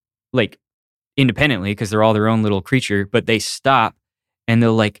 like independently, because they're all their own little creature, but they stop and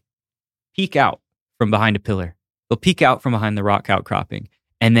they'll like peek out from behind a pillar. They'll peek out from behind the rock outcropping.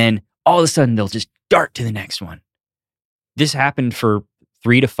 And then all of a sudden they'll just dart to the next one. This happened for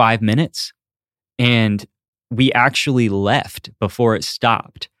 3 to 5 minutes. And we actually left before it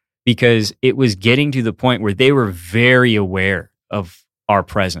stopped because it was getting to the point where they were very aware of our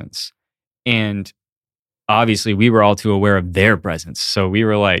presence. And obviously we were all too aware of their presence. So we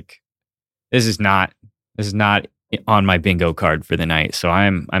were like, this is not on my bingo card for the night. So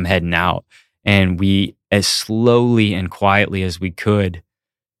I'm heading out. And we, as slowly and quietly as we could,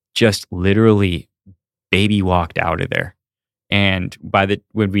 just literally baby walked out of there. And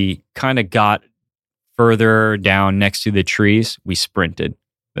when we kind of got further down next to the trees, we sprinted.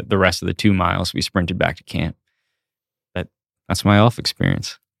 The rest of the 2 miles, we sprinted back to camp. That's my elf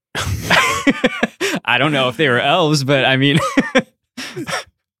experience. I don't know if they were elves, but I mean...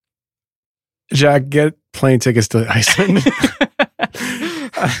 Jack, get plane tickets to Iceland.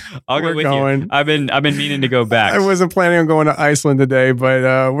 I'll go with you. I've been meaning to go back. I wasn't planning on going to Iceland today,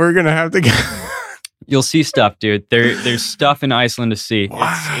 but we're gonna have to go. You'll see stuff, dude. There's stuff in Iceland to see.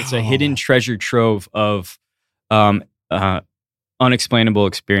 Wow. It's a hidden treasure trove of unexplainable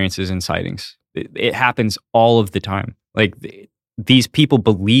experiences and sightings. It happens all of the time. Like these people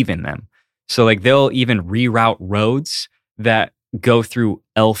believe in them. So like they'll even reroute roads that go through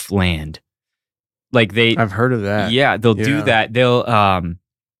elf land. Like I've heard of that. Yeah, they'll do that.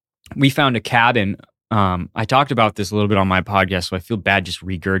 We found a cabin. I talked about this a little bit on my podcast, so I feel bad just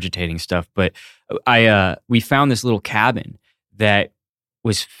regurgitating stuff. But we found this little cabin that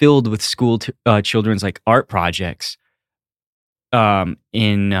was filled with school children's like art projects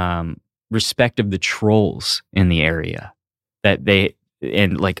in respect of the trolls in the area.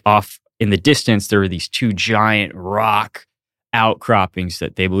 And like off in the distance, there were these 2 giant rock outcroppings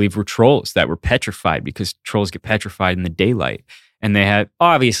that they believe were trolls that were petrified because trolls get petrified in the daylight. And they had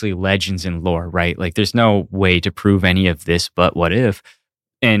obviously legends and lore, right? Like there's no way to prove any of this, but what if?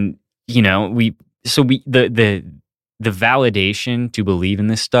 And you know, the validation to believe in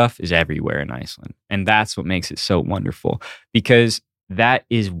this stuff is everywhere in Iceland. And that's what makes it so wonderful, because that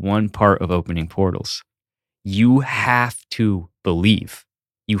is one part of opening portals. You have to believe.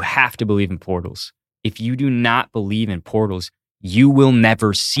 You have to believe in portals. If you do not believe in portals, you will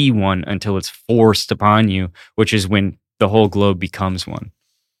never see one until it's forced upon you, which is when the whole globe becomes one.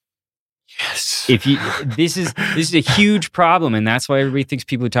 Yes. This is a huge problem, and that's why everybody thinks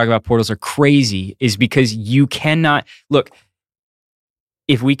people who talk about portals are crazy, is because you cannot look.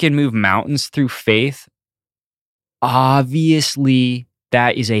 If we can move mountains through faith, obviously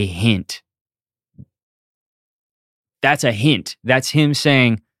that is a hint. That's a hint. That's him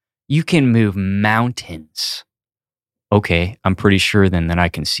saying, you can move mountains. Okay, I'm pretty sure then that I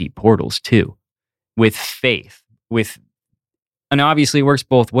can see portals too. With faith. And obviously it works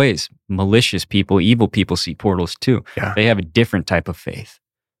both ways. Malicious people, evil people see portals too. Yeah. They have a different type of faith.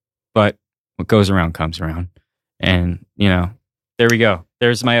 But what goes around comes around. And, you know, there we go.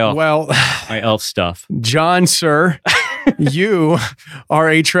 There's my elf. Well, my elf stuff. John, sir, you are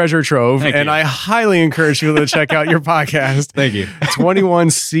a treasure trove, Thank and you. I highly encourage people to check out your podcast. Thank you. 21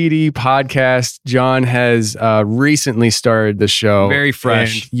 CD podcast. John has recently started the show. Very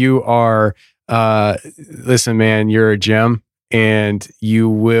fresh. And you are, listen, man, you're a gem, and you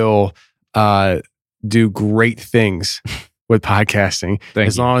will do great things with podcasting. Thank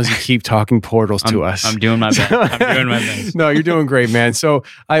as you. long as you keep talking portals to us. I'm doing my best. I'm doing my best. No, you're doing great, man. So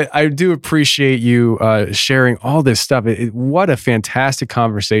I do appreciate you sharing all this stuff. What a fantastic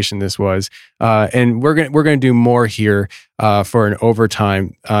conversation this was. And we're gonna do more here for an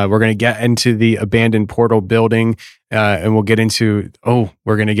overtime. We're gonna get into the abandoned portal building. And we're going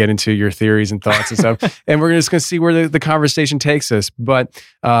to get into your theories and thoughts and stuff. And we're just going to see where the conversation takes us. But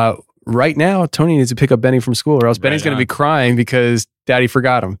right now, Tony needs to pick up Benny from school, or else Benny's going to be crying because Daddy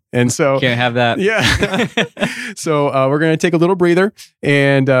forgot him. And so can't have that. Yeah. So we're going to take a little breather,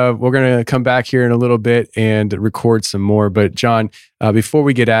 and we're going to come back here in a little bit and record some more. But John, before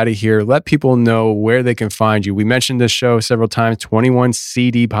we get out of here, let people know where they can find you. We mentioned this show several times, 21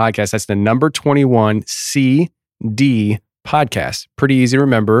 CD Podcast. That's the number 21 CD Podcast. Pretty easy to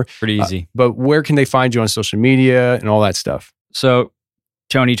remember. Pretty easy. But where can they find you on social media and all that stuff? So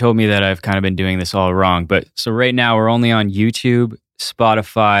Tony told me that I've kind of been doing this all wrong. But so right now we're only on YouTube,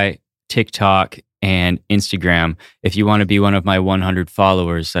 Spotify, TikTok, and Instagram. If you want to be one of my 100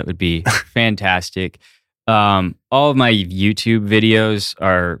 followers, that would be fantastic. All of my YouTube videos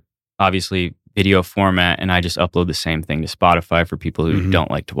are obviously video format, and I just upload the same thing to Spotify for people who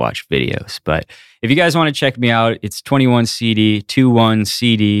don't like to watch videos. But if you guys want to check me out, it's 21CD,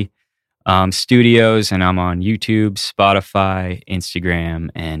 21CD Studios, and I'm on YouTube, Spotify, Instagram,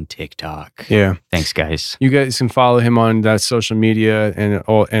 and TikTok. Yeah. Thanks, guys. You guys can follow him on that social media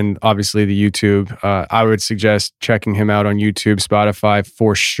and obviously the YouTube. I would suggest checking him out on YouTube, Spotify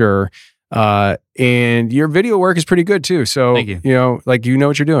for sure. And your video work is pretty good too. So, Thank you. you know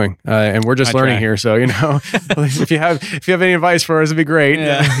what you're doing. And we're just learning here. So, if you have any advice for us, it'd be great.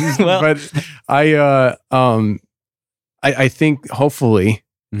 Yeah. Well. But I think hopefully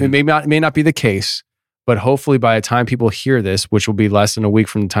it may not be the case, but hopefully by the time people hear this, which will be less than a week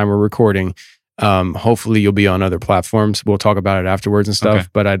from the time we're recording, hopefully you'll be on other platforms. We'll talk about it afterwards and stuff,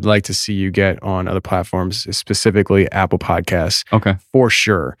 but I'd like to see you get on other platforms, specifically Apple Podcasts. Okay. For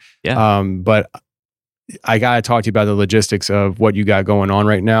sure. Yeah. But I got to talk to you about the logistics of what you got going on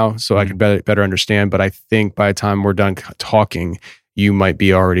right now so I can better understand. But I think by the time we're done talking, you might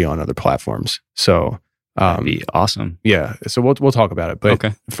be already on other platforms. So that'd be awesome. Yeah. So we'll talk about it.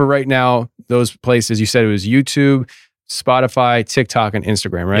 But for right now, those places, you said it was YouTube, Spotify, TikTok, and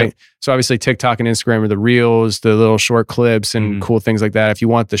Instagram, right? Yep. So obviously TikTok and Instagram are the reels, the little short clips and cool things like that. If you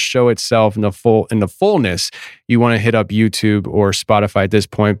want the show itself in the fullness, you want to hit up YouTube or Spotify at this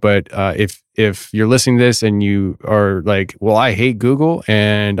point. But if you're listening to this and you are like, well, I hate Google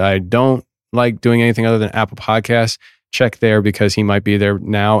and I don't like doing anything other than Apple Podcasts, check there because he might be there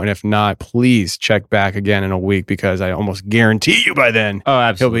now. And if not, please check back again in a week because I almost guarantee you by then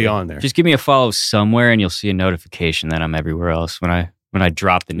he'll be on there. Just give me a follow somewhere and you'll see a notification that I'm everywhere else when I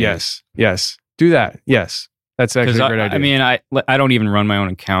drop the news. Yes. Do that. Yes. That's actually a great idea. I mean, I don't even run my own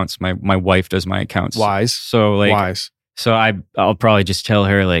accounts. My wife does my accounts. Wise. So wise. So I'll probably just tell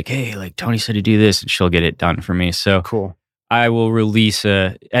her like, hey, like Tony said to do this and she'll get it done for me. So cool. I will release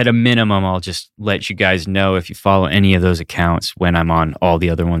at a minimum, I'll just let you guys know if you follow any of those accounts when I'm on all the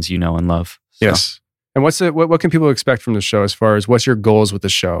other ones you know and love. So. Yes. And what can people expect from the show as far as what's your goals with the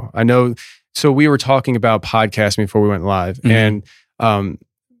show? I know, so we were talking about podcasting before we went live. And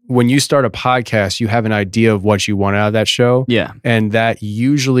when you start a podcast, you have an idea of what you want out of that show. Yeah. And that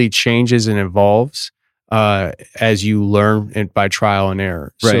usually changes and evolves as you learn and by trial and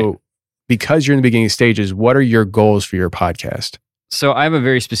error. Right. So because you're in the beginning stages, what are your goals for your podcast? So I have a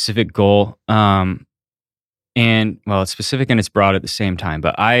very specific goal. And well, it's specific and it's broad at the same time.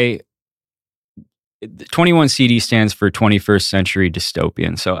 But 21 CD stands for 21st Century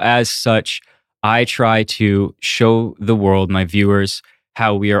Dystopian. So as such, I try to show the world, my viewers,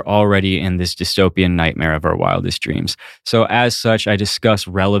 how we are already in this dystopian nightmare of our wildest dreams. So as such, I discuss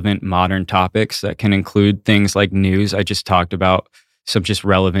relevant modern topics that can include things like news. I just talked about some just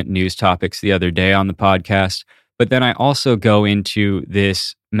relevant news topics the other day on the podcast. But then I also go into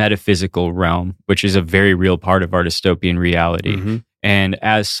this metaphysical realm, which is a very real part of our dystopian reality. And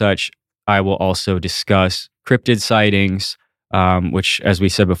as such, I will also discuss cryptid sightings, which, as we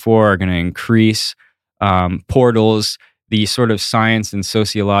said before, are going to increase, portals, the sort of science and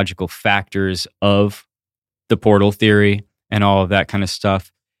sociological factors of the portal theory and all of that kind of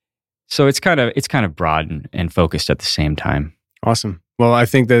stuff. So it's kind of broad and focused at the same time. Awesome. Well, I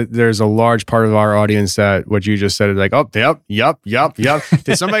think that there's a large part of our audience that what you just said is like, oh, yep.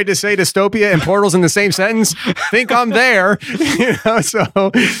 Did somebody just say dystopia and portals in the same sentence? Think I'm there.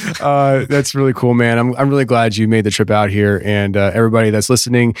 So that's really cool, man. I'm really glad you made the trip out here, and everybody that's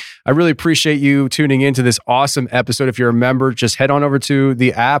listening, I really appreciate you tuning into this awesome episode. If you're a member, just head on over to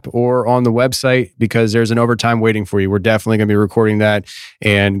the app or on the website because there's an overtime waiting for you. We're definitely going to be recording that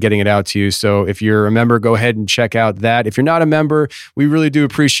and getting it out to you. So if you're a member, go ahead and check out that. If you're not a member, we really do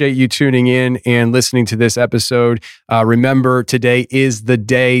appreciate you tuning in and listening to this episode. Remember, today is the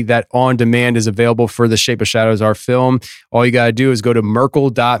day that On Demand is available for The Shape of Shadows, our film. All you got to do is go to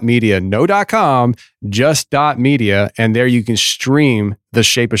merkel.media, no .com, just .media, and there you can stream The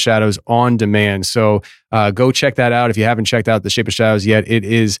Shape of Shadows on demand. So go check that out. If you haven't checked out The Shape of Shadows yet, it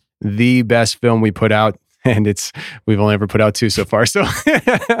is the best film we put out. And we've only ever put out 2 so far. So,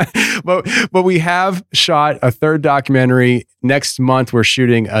 but we have shot a 3rd documentary. Next month, we're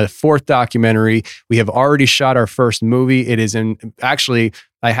shooting a 4th documentary. We have already shot our first movie. It is actually,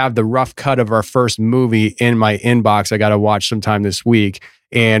 I have the rough cut of our first movie in my inbox. I got to watch sometime this week.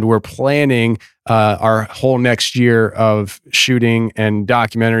 And we're planning our whole next year of shooting and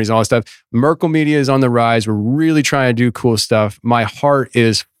documentaries and all that stuff. Merkel Media is on the rise. We're really trying to do cool stuff. My heart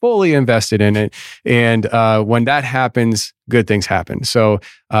is fully invested in it. And when that happens, good things happen. So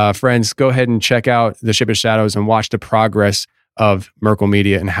friends, go ahead and check out The Shape of Shadows and watch the progress of Merkel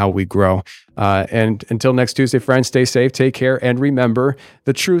Media and how we grow. And until next Tuesday, friends, stay safe, take care, and remember,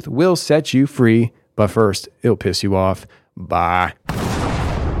 the truth will set you free, but first, it'll piss you off. Bye.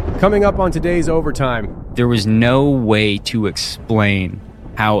 Coming up on today's Overtime. There was no way to explain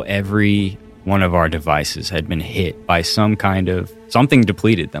how every one of our devices had been hit by something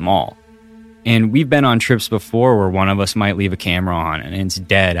depleted them all. And we've been on trips before where one of us might leave a camera on and it's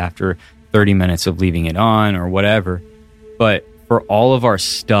dead after 30 minutes of leaving it on or whatever. But for all of our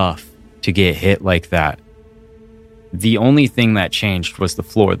stuff to get hit like that, the only thing that changed was the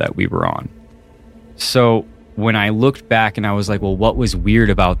floor that we were on. So when I looked back and I was like, well, what was weird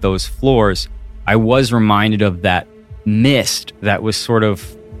about those floors? I was reminded of that mist that was sort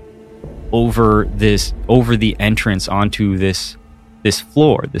of over the entrance onto this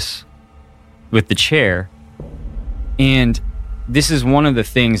floor, with the chair. And this is one of the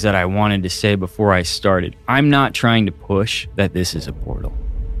things that I wanted to say before I started. I'm not trying to push that this is a portal,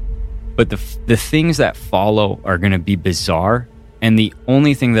 but the things that follow are going to be bizarre. And the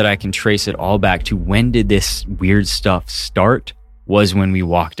only thing that I can trace it all back to when did this weird stuff start was when we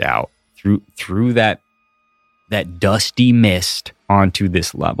walked out through that dusty mist onto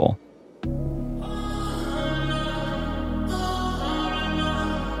this level.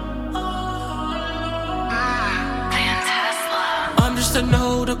 I'm just a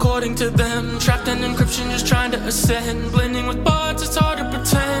node according to them, trapped in encryption just trying to ascend, blending with bots, it's hard to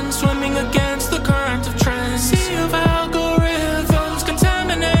pretend, swimming against the current of trends. Sea of algorithms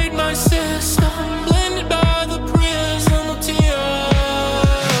contaminate my system, blended by the prism of tears.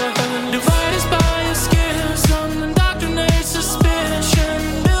 Divide us by a schism, indoctrinate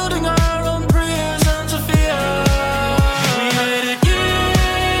suspicion, building our own prisons of fear. We made it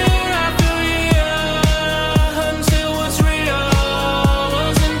year after year until what's real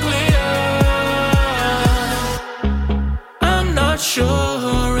wasn't clear. I'm not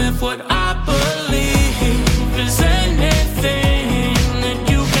sure if what I believe is anything that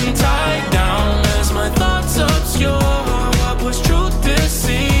you can tie down as my thoughts obscure. What was truth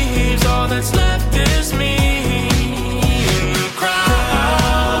deceives, all that's left is me. In the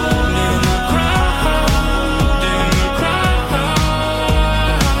crowd, in the crowd, in the crowd.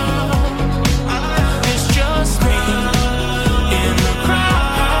 It's just me. In the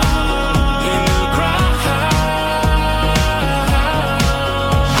crowd, in the crowd.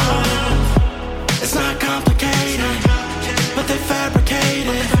 It's not complicated, but they fabricate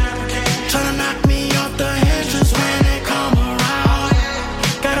it. Trying to knock me off the hedge just when they come around.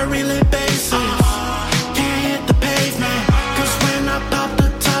 Gotta relay basics, can't hit the pavement, cause when I pop the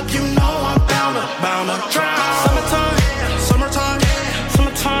top, you know I'm bound to drown. Summertime, summertime,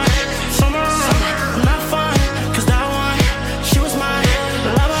 summertime, summer. I'm not fine, cause that one, she was my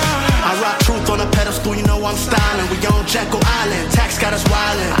lover. I rock truth on a pedestal, you know I'm styling. We on Jekyll Island, tax got us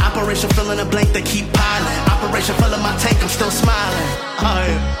wildin'. Operation fill in the blank, they keep piling. Operation fill in my tank, I'm still smiling. Oh,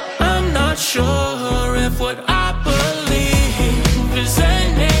 yeah. I'm not sure if what I